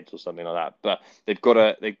have kids or something like that. But they've got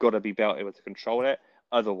to be able to control it.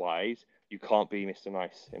 Otherwise, you can't be Mr.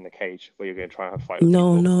 Nice in the cage where you're going to try and have a fight.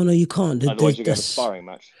 No, you can't. Otherwise, you're going to have a sparring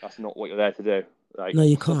match. That's not what you're there to do. Like, no,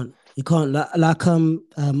 you can't. You can't. There's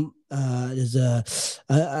a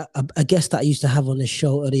guest that I used to have on this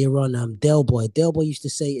show earlier on, Del Boy. Del Boy used to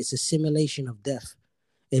say it's a simulation of death.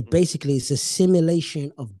 It's a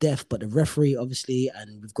simulation of death, but the referee, obviously,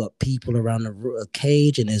 and we've got people around the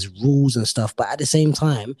cage and there's rules and stuff. But at the same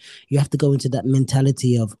time, you have to go into that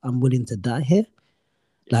mentality of, I'm willing to die here.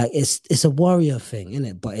 Like it's a warrior thing, isn't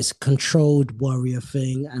it? But it's a controlled warrior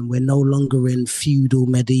thing, and we're no longer in feudal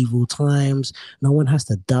medieval times. No one has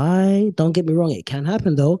to die. Don't get me wrong, it can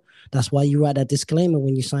happen though. That's why you write that disclaimer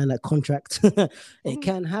when you sign that contract. It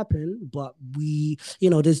can happen, but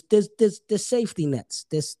there's safety nets.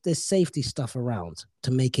 There's safety stuff around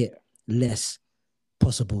to make it less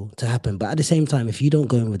possible to happen. But at the same time, if you don't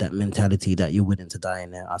go in with that mentality that you're willing to die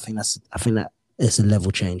in there, I think that it's a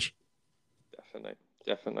level change.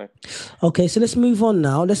 Definitely. Okay, so let's move on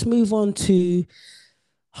now. Let's move on to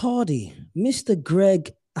Hardy. Mr. Greg,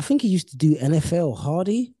 I think he used to do NFL.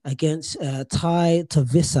 Hardy against Tai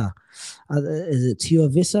Tuivasa. Is it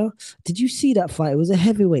Tuivasa? Did you see that fight? It was a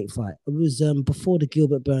heavyweight fight. It was before the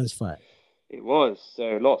Gilbert Burns fight. It was.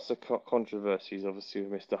 So lots of controversies, obviously,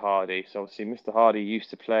 with Mr. Hardy. So obviously, Mr. Hardy used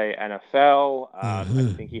to play NFL. I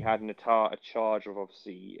think he had a charge of,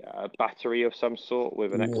 obviously, battery of some sort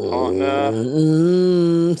with an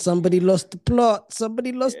ex-partner. Somebody lost the plot.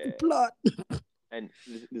 The plot. And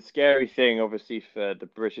the scary thing, obviously, for the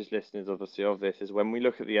British listeners, obviously, of this is when we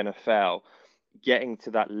look at the NFL, getting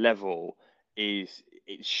to that level it's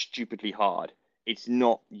stupidly hard. It's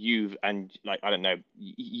not you and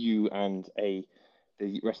you and the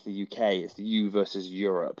rest of the UK. It's the you versus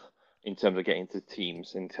Europe in terms of getting to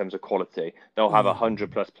teams, in terms of quality. They'll have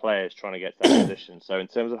 100+ players trying to get to that position. So in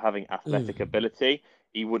terms of having athletic ability,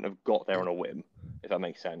 he wouldn't have got there on a whim, if that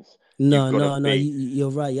makes sense. No, you're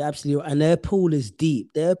right. You're absolutely right. And their pool is deep.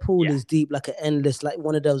 Is deep, like an endless, like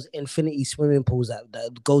one of those infinity swimming pools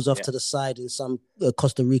that goes off to the side in some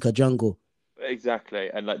Costa Rica jungle. Exactly.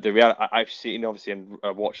 And like the reality, I've seen, obviously, and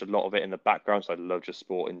watched a lot of it in the background, so I love just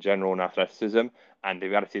sport in general and athleticism. And the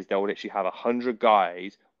reality is they'll literally have 100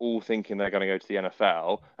 guys all thinking they're going to go to the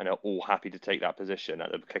NFL, and they're all happy to take that position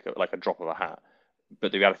at the click of like a drop of a hat.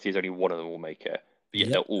 But the reality is only one of them will make it. But yet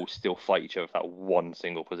they'll all still fight each other for that one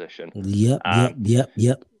single position. Yep.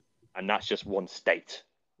 And that's just one state.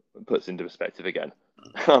 puts into perspective again.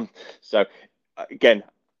 So again,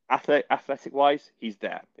 athletic wise, he's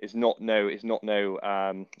there. It's not no.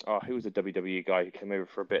 Who was the WWE guy who came over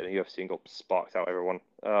for a bit in the UFC and got sparked out everyone?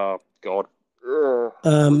 Oh God.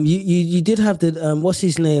 You did have the what's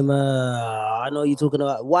his name? I know you're talking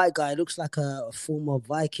about white guy. Looks like a former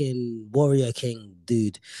Viking warrior king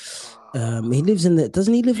dude. He lives in the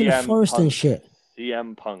doesn't he live in the forest and shit?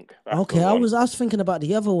 CM Punk. Okay, I was thinking about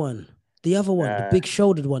the other one. The big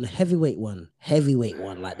shouldered one, heavyweight one,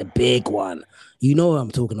 like the big one. You know what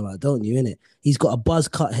I'm talking about, don't you? Innit? He's got a buzz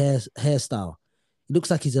cut hairstyle. It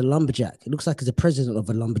looks like he's a lumberjack. It looks like he's a president of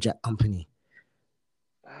a lumberjack company.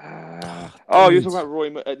 You're talking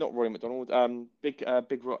about not Roy McDonald. Big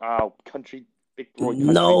Roy. Country. Big Roy. Country.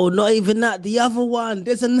 No, not even that. The other one.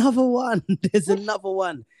 There's another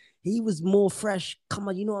one. He was more fresh. Come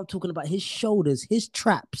on, you know what I'm talking about. His shoulders, his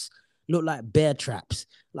traps look like bear traps.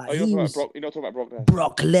 Like you're not talking about Brock Lesnar.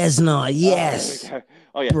 Brock Lesnar, yes.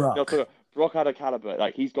 Brock had a caliber.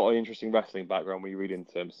 Like he's got an interesting wrestling background when you read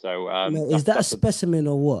into him. So is that a specimen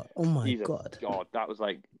or what? Oh my God. God, that was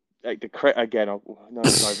like again, I'm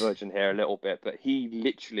diverging here a little bit, but he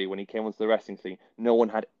literally, when he came onto the wrestling scene, no one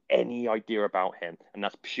had any idea about him, and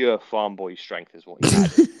that's pure farm boy strength, is what he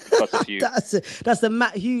had. That's the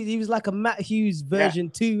Matt Hughes. He was like a Matt Hughes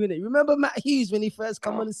version 2, innit? Remember Matt Hughes when he first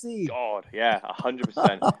come on the scene? God, yeah,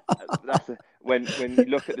 100%. When you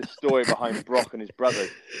look at the story behind Brock and his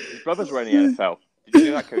brothers were in the NFL. Did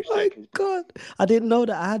you know that, Coach? Oh my God, I didn't know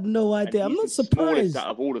that. I had no idea. I'm not surprised. Smallest out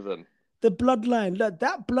of all of them. The bloodline, look,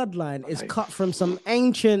 that bloodline is cut from some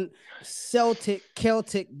ancient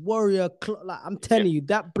Celtic warrior. Like I'm telling you,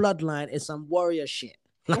 that bloodline is some warrior shit.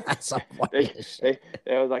 There was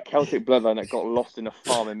that Celtic bloodline that got lost in a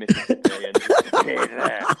farm in Mississippi and disappeared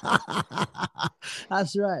there.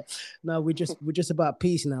 That's right. No, we're just about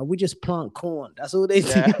peace now. We just plant corn. That's all they do.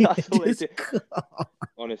 That's all they do.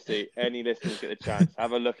 Honestly, any listeners get the chance,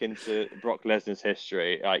 have a look into Brock Lesnar's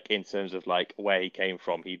history, like in terms of like where he came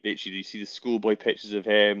from. He literally, you see the schoolboy pictures of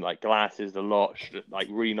him, like glasses, the lot, like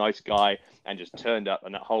really nice guy, and just turned up,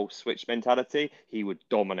 and that whole switch mentality, he would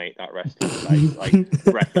dominate that wrestling place.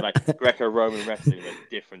 Like Greco-Roman wrestling was a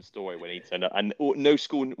different story when he turned up, and no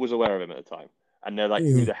school was aware of him at the time, and they're like,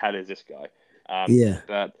 who the hell is this guy?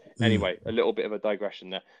 But anyway, a little bit of a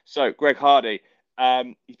digression there. So Greg Hardy,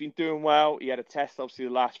 he's been doing well. He had a test, obviously,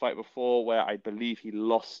 the last fight before, where I believe he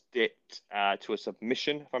lost it to a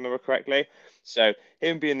submission, if I remember correctly. So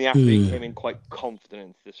him being the athlete, came in quite confident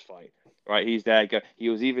into this fight. Right, he's there. He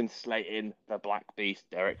was even slating the Black Beast,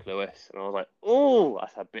 Derek Lewis, and I was like, "Oh,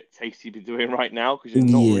 that's a bit tasty to be doing right now because you're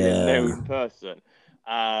not really a known person."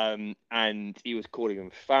 And he was calling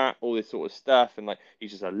him fat, all this sort of stuff, and like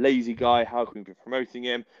he's just a lazy guy. How can we be promoting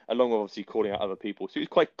him? Along with obviously calling out other people. So he was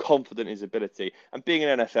quite confident in his ability. And being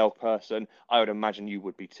an NFL person, I would imagine you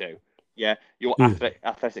would be too. Yeah, your athletic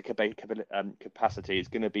capacity is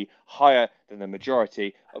going to be higher than the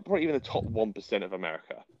majority, probably even the top 1% of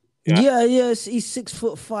America. Yeah, he's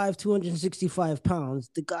 6'5", 265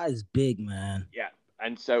 pounds. The guy's big, man. Yeah.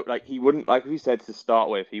 And so, like, he wouldn't, like we said to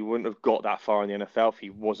start with, he wouldn't have got that far in the NFL if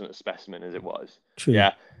he wasn't a specimen as it was. True.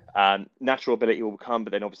 Yeah. Natural ability will come,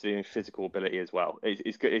 but then obviously physical ability as well.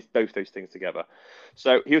 It's good. It's both those things together.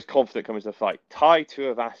 So he was confident coming to the fight. Tai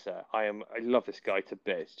Tuivasa, I love this guy to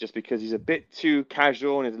bits, just because he's a bit too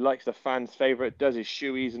casual and he likes the fans' favorite, does his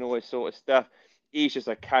shoeies and all this sort of stuff. He's just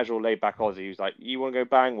a casual, laid-back Aussie who's like, you want to go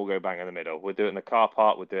bang? We'll go bang in the middle. We'll do it in the car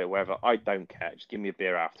park. We'll do it wherever. I don't care. Just give me a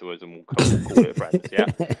beer afterwards and we'll call it friends, yeah?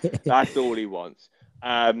 That's all he wants.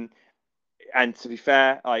 And to be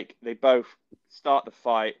fair, like, they both start the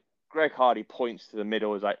fight. Greg Hardy points to the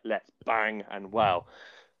middle, is like, let's bang, and well.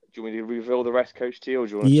 Do you want me to reveal the rest, Coach T, or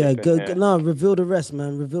do you want to go. No, reveal the rest,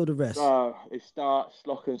 man. Reveal the rest. It starts,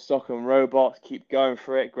 lock and stock and robots, keep going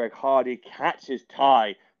for it. Greg Hardy catches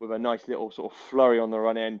Tai with a nice little sort of flurry on the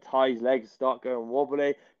run end. Tai's legs start going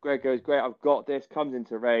wobbly. Greg goes, great, I've got this, comes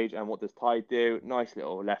into rage, and what does Tai do? Nice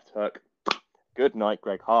little left hook. Good night,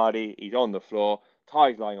 Greg Hardy. He's on the floor.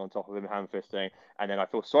 Tai's lying on top of him, hand fisting, and then I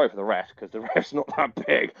feel sorry for the ref because the ref's not that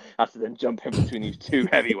big. Has to then jump in between these two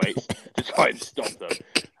heavyweights to try and stop them.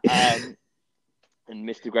 And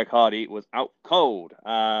Mr. Greg Hardy was out cold.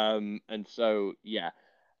 And so, yeah.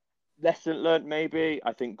 Lesson learned, maybe.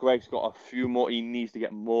 I think Greg's got a few more. He needs to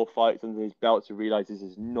get more fights under his belt to realize this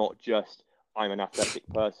is not just I'm an athletic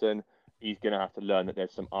person. He's going to have to learn that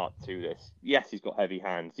there's some art to this. Yes, he's got heavy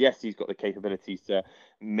hands. Yes, he's got the capabilities to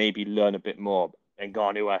maybe learn a bit more.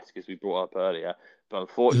 Ngannou-esque, as we brought up earlier. But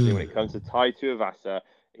unfortunately, when it comes to Tai Tuivasa,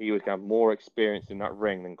 he was going to have more experience in that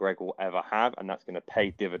ring than Greg will ever have, and that's going to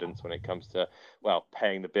pay dividends when it comes to, well,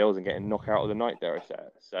 paying the bills and getting knockout of the night, dare I say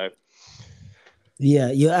it. So,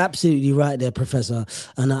 Yeah, you're absolutely right there, Professor.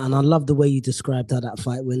 And I love the way you described how that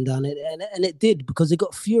fight went down. And it did, because it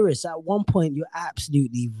got furious. At one point, you're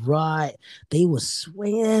absolutely right. They were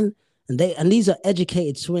swinging, and these are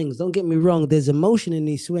educated swings. Don't get me wrong. There's emotion in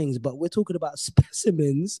these swings, but we're talking about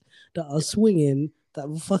specimens that are swinging that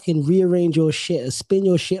will fucking rearrange your shit and spin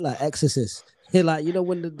your shit like Exorcist. Like,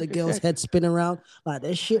 when the like I girl's said, head spin around, like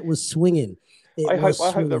their shit was swinging. It was I hope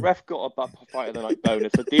the swinging. ref got a fight of the night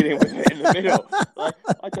bonus for dealing with it in the middle. Like,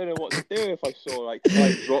 I don't know what to do if I saw like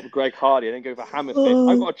Ty drop Greg Hardy and then go for hammer fist. I've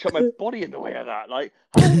Oh, got to chuck my body in the way of that. Like,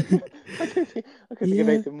 I could think of yeah.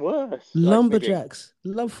 anything worse. Like maybe Lumberjacks,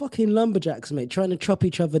 love fucking lumberjacks, mate, trying to chop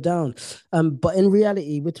each other down. But in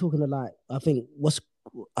reality, we're talking like I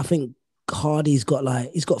think Hardy's got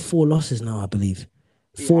he's got 4 losses now, I believe,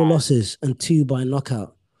 he four has. losses and 2 by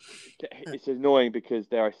knockout. It's annoying because,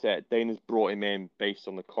 dare I say it, Dana's brought him in based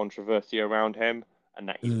on the controversy around him and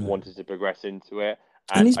that he's Mm. wanted to progress into it.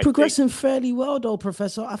 And And he's I think progressing fairly well, though,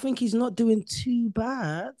 Professor. I think he's not doing too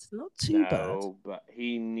bad. Not too bad. no, but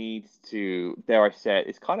he needs to, dare I say it,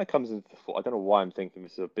 it kind of comes into the thought. I don't know why I'm thinking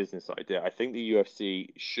this is a business idea. I think the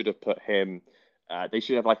UFC should have put him, they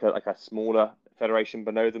should have like a smaller federation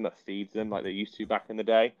below them that feeds them like they used to back in the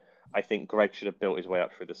day. I think Greg should have built his way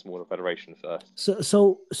up through the smaller federation first.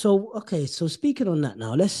 So okay. So speaking on that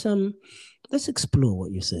now, let's explore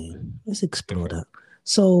what you're saying. Let's Go explore for it. that.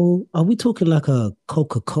 So are we talking like a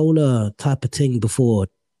Coca-Cola type of thing before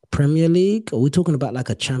Premier League? Are we talking about like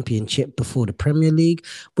a championship before the Premier League?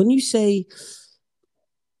 When you say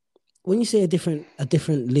a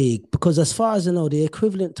different league, because as far as I know, the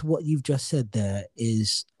equivalent to what you've just said there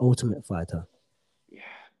is Ultimate Fighter. Yeah,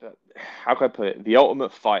 but how can I put it? The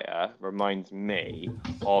Ultimate Fighter reminds me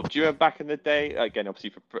of. Do you remember back in the day? Again,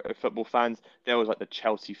 obviously for football fans, there was like the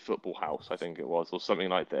Chelsea Football House, I think it was, or something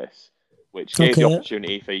like this, which gave the Okay.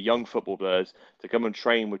 opportunity for young footballers to come and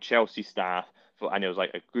train with Chelsea staff. And it was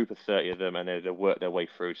like a group of 30 of them, and they'd work their way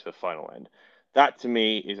through to the final end. That to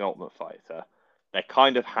me is Ultimate Fighter. They're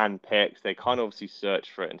kind of handpicked. They kind of obviously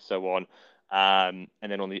search for it and so on. And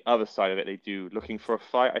then on the other side of it, they do Looking for a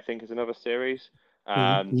Fight, I think, is another series,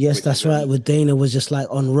 Yes, which is that's right. With Dana was just like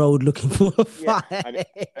on road looking for a yeah, fight.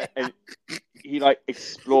 and he like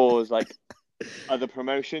explores like other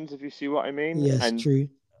promotions, if you see what I mean. Yes, And true.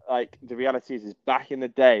 like the reality is back in the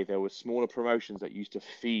day, there were smaller promotions that used to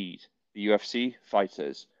feed the UFC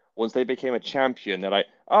fighters. Once they became a champion, they're like,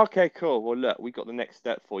 okay, cool. Well, look, we got the next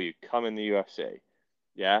step for you. Come in the UFC.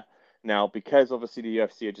 Yeah. Now, because obviously the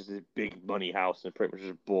UFC are just this big money house and pretty much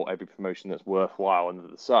just bought every promotion that's worthwhile under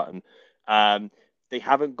the sun, um, they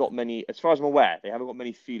haven't got many, as far as I'm aware, they haven't got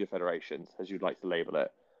many feeder federations, as you'd like to label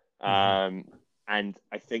it. Mhm. Um, and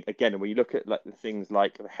I think again, when you look at like the things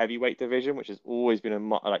like the heavyweight division, which has always been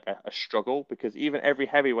a struggle, because even every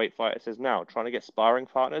heavyweight fighter says now trying to get sparring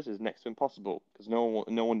partners is next to impossible because no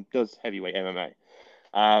one does heavyweight MMA.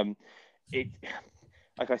 It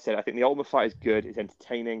like I said, I think the Ultimate Fight is good. It's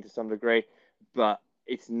entertaining to some degree, but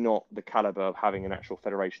it's not the caliber of having an actual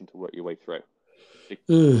federation to work your way through.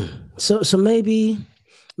 So maybe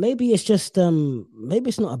it's just maybe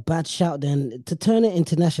it's not a bad shout then to turn it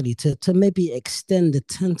internationally to maybe extend the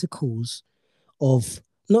tentacles of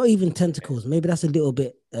not even tentacles. Maybe that's a little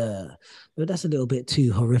bit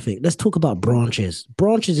too horrific. Let's talk about branches.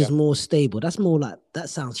 Branches Yeah, is more stable. That's more like that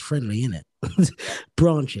sounds friendly, isn't it? yeah.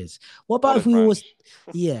 Branches. What about if Olive we was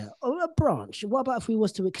branch. yeah, a branch. What about if we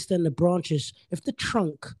was to extend the branches? If the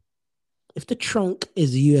trunk is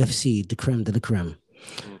the UFC, the creme de la creme,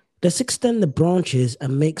 Mm. let's extend the branches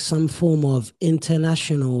and make some form of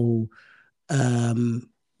international um,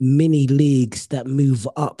 mini leagues that move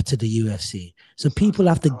up to the UFC. So That sounds people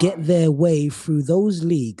have to get nice. their way through those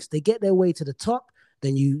leagues. They get their way to the top,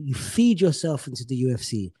 then you feed yourself into the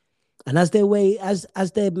UFC. And as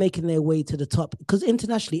they're making their way to the top, because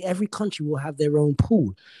internationally every country will have their own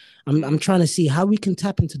pool. I'm Mm. trying to see how we can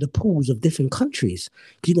tap into the pools of different countries.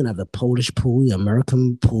 You're gonna have the Polish pool, the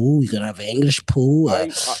American pool. You're gonna have an English pool,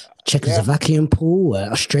 Yeah. Czechoslovakian pool,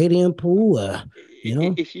 Australian pool. You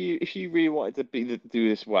know, If you really wanted to do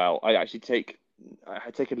this well, I take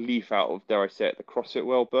a leaf out of, dare I say it, the CrossFit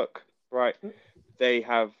World book. Right, they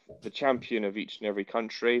have the champion of each and every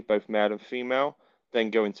country, both male and female,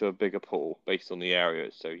 then go into a bigger pool based on the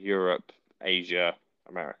areas. So Europe, Asia,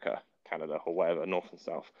 America, Canada, or whatever, North and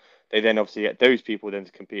South. They then obviously get those people then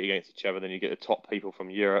to compete against each other. Then you get the top people from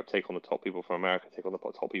Europe take on the top people from America, take on the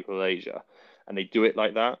top people of Asia, and they do it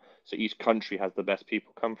like that. So each country has the best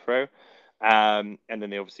people come through. And then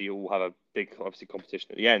they obviously all have a big, obviously, competition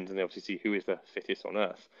at the end, and they obviously see who is the fittest on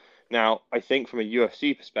earth. Now, I think from a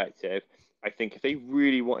UFC perspective, I think if they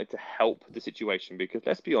really wanted to help the situation, because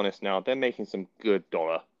let's be honest now, they're making some good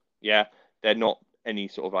dollar. Yeah, they're not any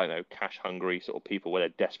sort of, I don't know, cash hungry sort of people where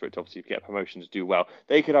they're desperate to obviously get promotions, do well.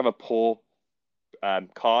 They could have a poor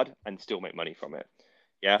card and still make money from it.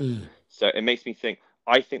 Yeah. So it makes me think,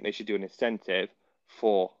 I think they should do an incentive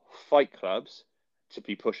for fight clubs to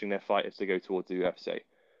be pushing their fighters to go towards the UFC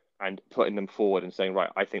and putting them forward and saying, right,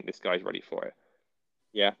 I think this guy's ready for it.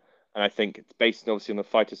 Yeah. And I think it's based obviously on the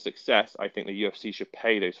fighter's success. I think the UFC should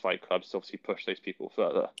pay those fight clubs to obviously push those people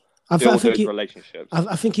further. Build those relationships.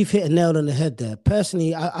 I think you've hit a nail on the head there.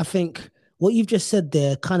 Personally, I think what you've just said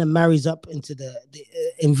there kind of marries up into the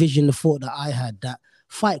envision, the thought that I had, that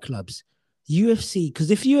fight clubs, UFC, because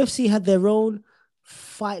if UFC had their own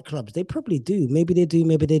fight clubs, they probably do. Maybe they do,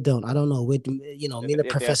 maybe they don't. I don't know. Me and the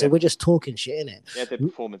professor, we're just talking shit, innit? Yeah, they're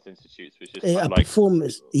performance institutes, which is a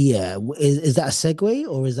performance. Yeah, is that a segue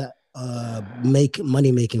or is that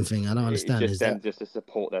money making thing? I don't understand. It's just to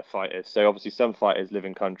support their fighters. So obviously, some fighters live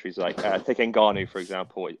in countries like take Ngannou, for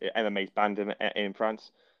example. MMA is banned in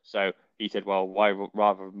France. So he said, well, why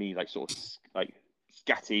rather me like sort of like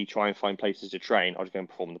scatty try and find places to train? I'll just go and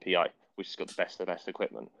perform the PI, which has got the best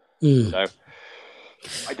equipment. So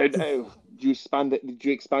I don't know. Do you expand it? Do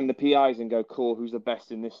you expand the PIs and go, cool, who's the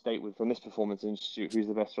best in this state from this performance institute? Who's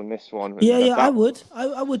the best from this one? Yeah, I would.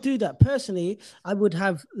 I would do that. Personally, I would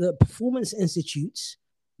have the performance institutes,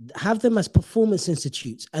 have them as performance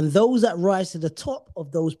institutes, and those that rise to the top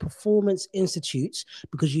of those performance institutes,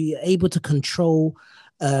 because you're able to control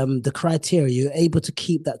the criteria, you're able to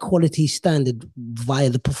keep that quality standard via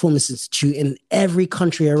the performance institute in every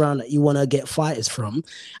country around that you want to get fighters from.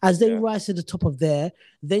 As they rise to the top of there,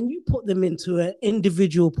 then you put them into an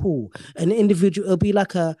individual pool. An individual, it'll be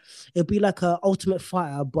like a Ultimate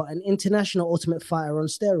Fighter, but an international Ultimate Fighter on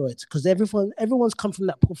steroids, because everyone's come from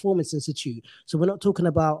that performance institute. So we're not talking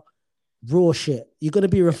about raw shit. You're going to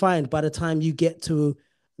be refined by the time you get to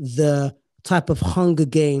the type of Hunger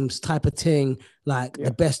Games type of thing, like the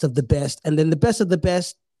best of the best. And then the best of the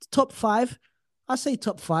best, top 5, I say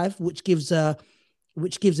top 5, which gives a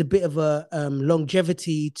bit of a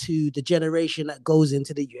longevity to the generation that goes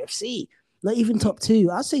into the UFC. Not even top 2,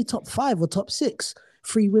 I say top 5 or top 6.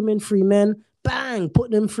 3 women, 3 men, bang, put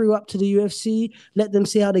them through up to the UFC, let them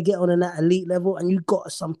see how they get on in that elite level, and you've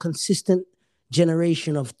got some consistent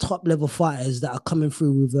generation of top level fighters that are coming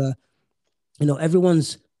through with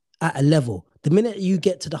everyone's at a level. The minute you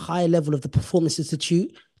get to the higher level of the Performance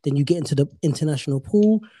Institute, then you get into the international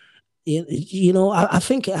pool. I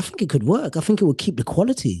think it could work. I think it would keep the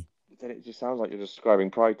quality. Then it just sounds like you're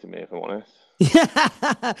describing Pride to me, if I'm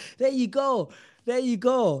honest. There you go.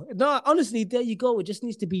 No, honestly, there you go. It just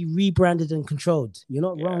needs to be rebranded and controlled. You're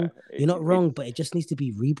not wrong. You're not wrong, but it just needs to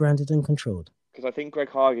be rebranded and controlled. Because I think Greg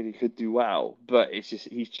Hardy could do well, but it's just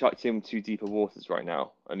he's chucked him too deep of waters right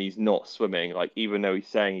now, and he's not swimming. Like, even though he's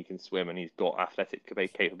saying he can swim and he's got athletic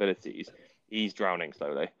capabilities, he's drowning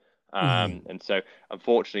slowly. And so,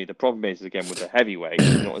 unfortunately, the problem is, again, with the heavyweight,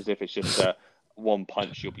 it's not as if it's just one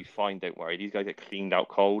punch, you'll be fine, don't worry. These guys get cleaned out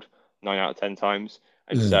cold 9 out of 10 times.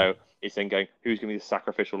 And so it's then going, who's going to be the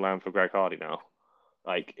sacrificial lamb for Greg Hardy now?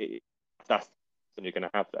 Like, that's what you're going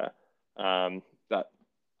to have there. But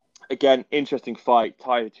again, interesting fight.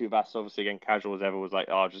 Tai Tuivasa, obviously, again, casual as ever, was like,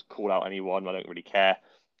 I'll just call out anyone. I don't really care.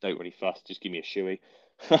 Don't really fuss. Just give me a shoey.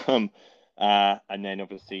 And then,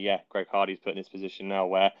 obviously, Greg Hardy's put in this position now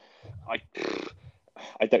where I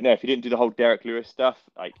don't know. If he didn't do the whole Derek Lewis stuff,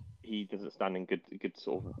 like, he doesn't stand in good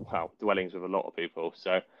sort of dwellings with a lot of people.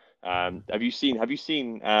 So, have you seen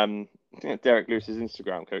Derek Lewis's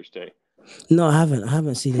Instagram, Coach D? No, I haven't. I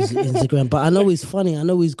haven't seen his Instagram, but I know he's funny. I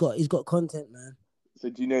know he's got content, man. So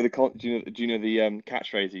do you know the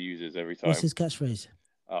catchphrase he uses every time? What's his catchphrase?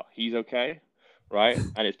 Oh, he's okay, right?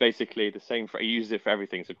 And it's basically the same. He uses it for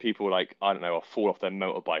everything. So people like, I don't know, will fall off their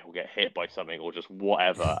motorbike or get hit by something or just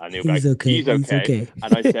whatever, and he'll go, he's okay.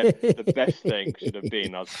 And I said the best thing should have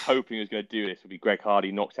been, I was hoping he was going to do this, would be Greg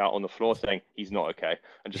Hardy knocked out on the floor saying he's not okay,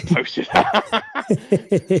 and just posted that.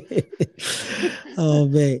 Oh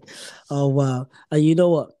mate, oh wow. And you know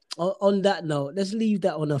what? On that note, let's leave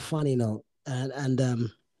that on a funny note. And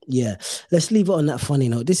let's leave it on that funny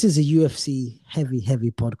note. This is a UFC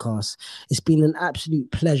heavy podcast. It's been an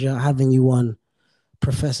absolute pleasure having you on,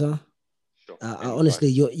 Professor. Sure. Honestly,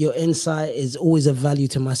 your insight is always of value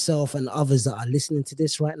to myself and others that are listening to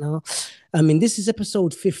this right now. I mean, this is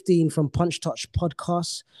episode 15 from Punch Touch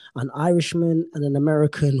Podcast. An Irishman and an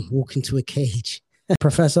American walk into a cage.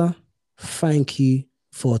 Professor, thank you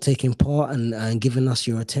for taking part and giving us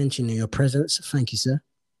your attention and your presence. Thank you, sir.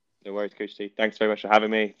 No worries, Coach T. Thanks very much for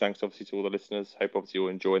having me. Thanks, obviously, to all the listeners. Hope, obviously,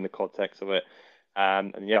 you're enjoying the context of it.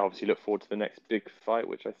 And yeah, obviously, look forward to the next big fight,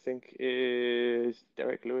 which I think is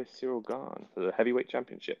Derek Lewis, Cyril Gane for the heavyweight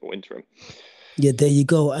championship or interim. Yeah, there you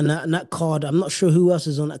go. And that card, I'm not sure who else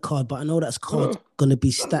is on that card, but I know that's card going to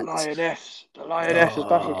be stacked. The Lioness is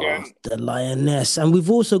back again. The Lioness, and we've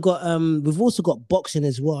also got boxing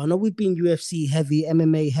as well. I know we've been UFC heavy,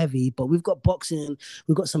 MMA heavy, but we've got boxing.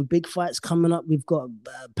 We've got some big fights coming up. We've got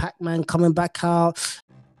Pac-Man coming back out.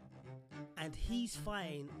 And he's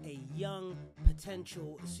fighting a young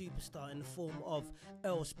potential superstar in the form of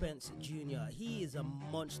Errol Spence Jr. He is a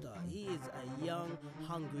monster. He is a young,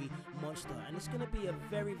 hungry monster. And it's going to be a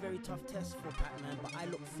very, very tough test for Pac-Man. But I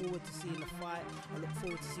look forward to seeing the fight. I look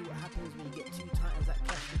forward to see what happens when you get two titans that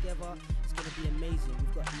clash together. It's going to be amazing.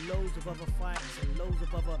 We've got loads of other fights and loads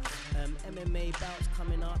of other MMA bouts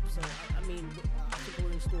coming up. So, I mean, I think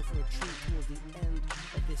we're in store for a treat towards the end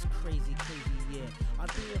of this crazy, crazy year. I've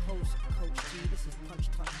been your host, Coach T. This is Punch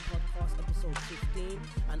Touch Podcast, episode 15.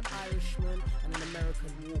 An Irishman and an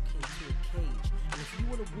American walk into a cage. And if you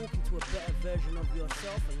want to walk into a better version of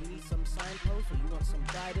yourself and you need some signposts or you want some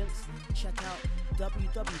guidance, check out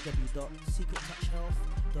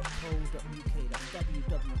www.secrettouchhealth.co.uk. That's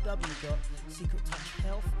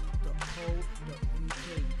www.secrettouchhealth.co.uk. You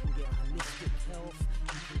can get holistic health,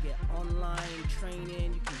 you can get online training,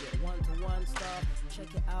 you can get one-to-one stuff.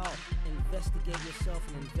 Check it out. Investigate yourself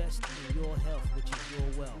and invest in your health, which is your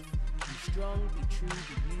wealth. Be strong, be true,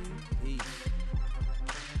 be you. Peace.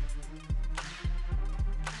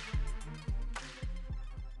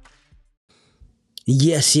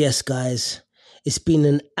 Yes, guys. It's been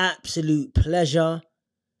an absolute pleasure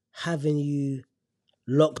having you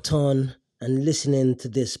locked on and listening to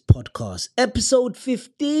this podcast. Episode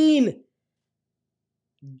 15.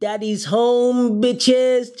 Daddy's home,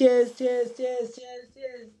 bitches. Cheers.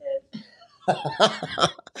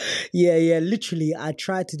 Yeah, literally, I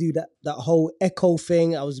tried to do that whole echo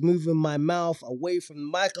thing. I was moving my mouth away from the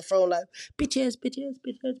microphone like, bitches.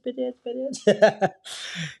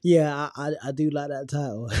 Yeah, I do like that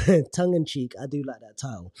title. Tongue in cheek, I do like that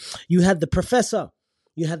title. You had the professor,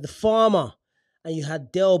 you had the farmer, and you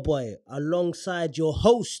had Del Boy alongside your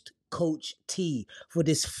host, Coach T, for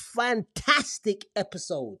this fantastic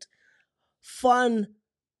episode. Fun,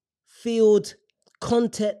 filled,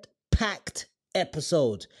 content-packed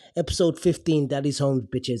episode 15, Daddy's Home,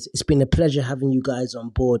 bitches. It's been a pleasure having you guys on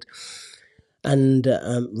board. And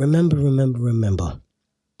remember,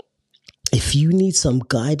 if you need some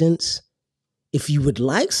guidance, if you would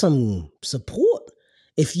like some support,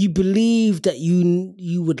 if you believe that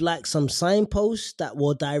you would like some signposts that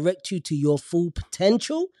will direct you to your full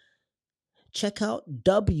potential, check out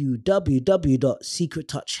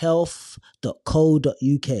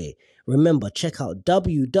www.secrettouchhealth.co.uk. Remember, check out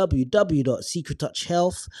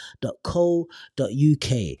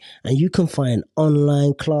www.secrettouchhealth.co.uk. And you can find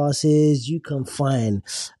online classes, you can find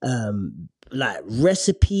like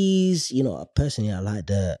recipes. Personally, I like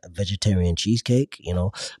the vegetarian cheesecake,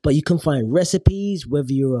 but you can find recipes,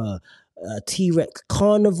 whether you're a T-Rex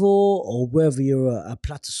carnivore or whether you're a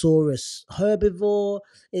Platysaurus herbivore.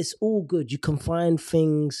 It's all good. You can find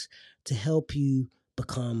things to help you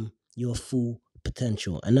become your full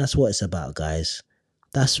potential. And that's what it's about, guys.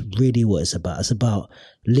 That's really what it's about. It's about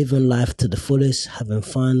living life to the fullest, having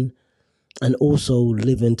fun, and also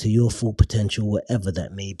living to your full potential, whatever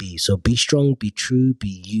that may be. So be strong, be true,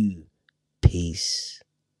 be you. Peace.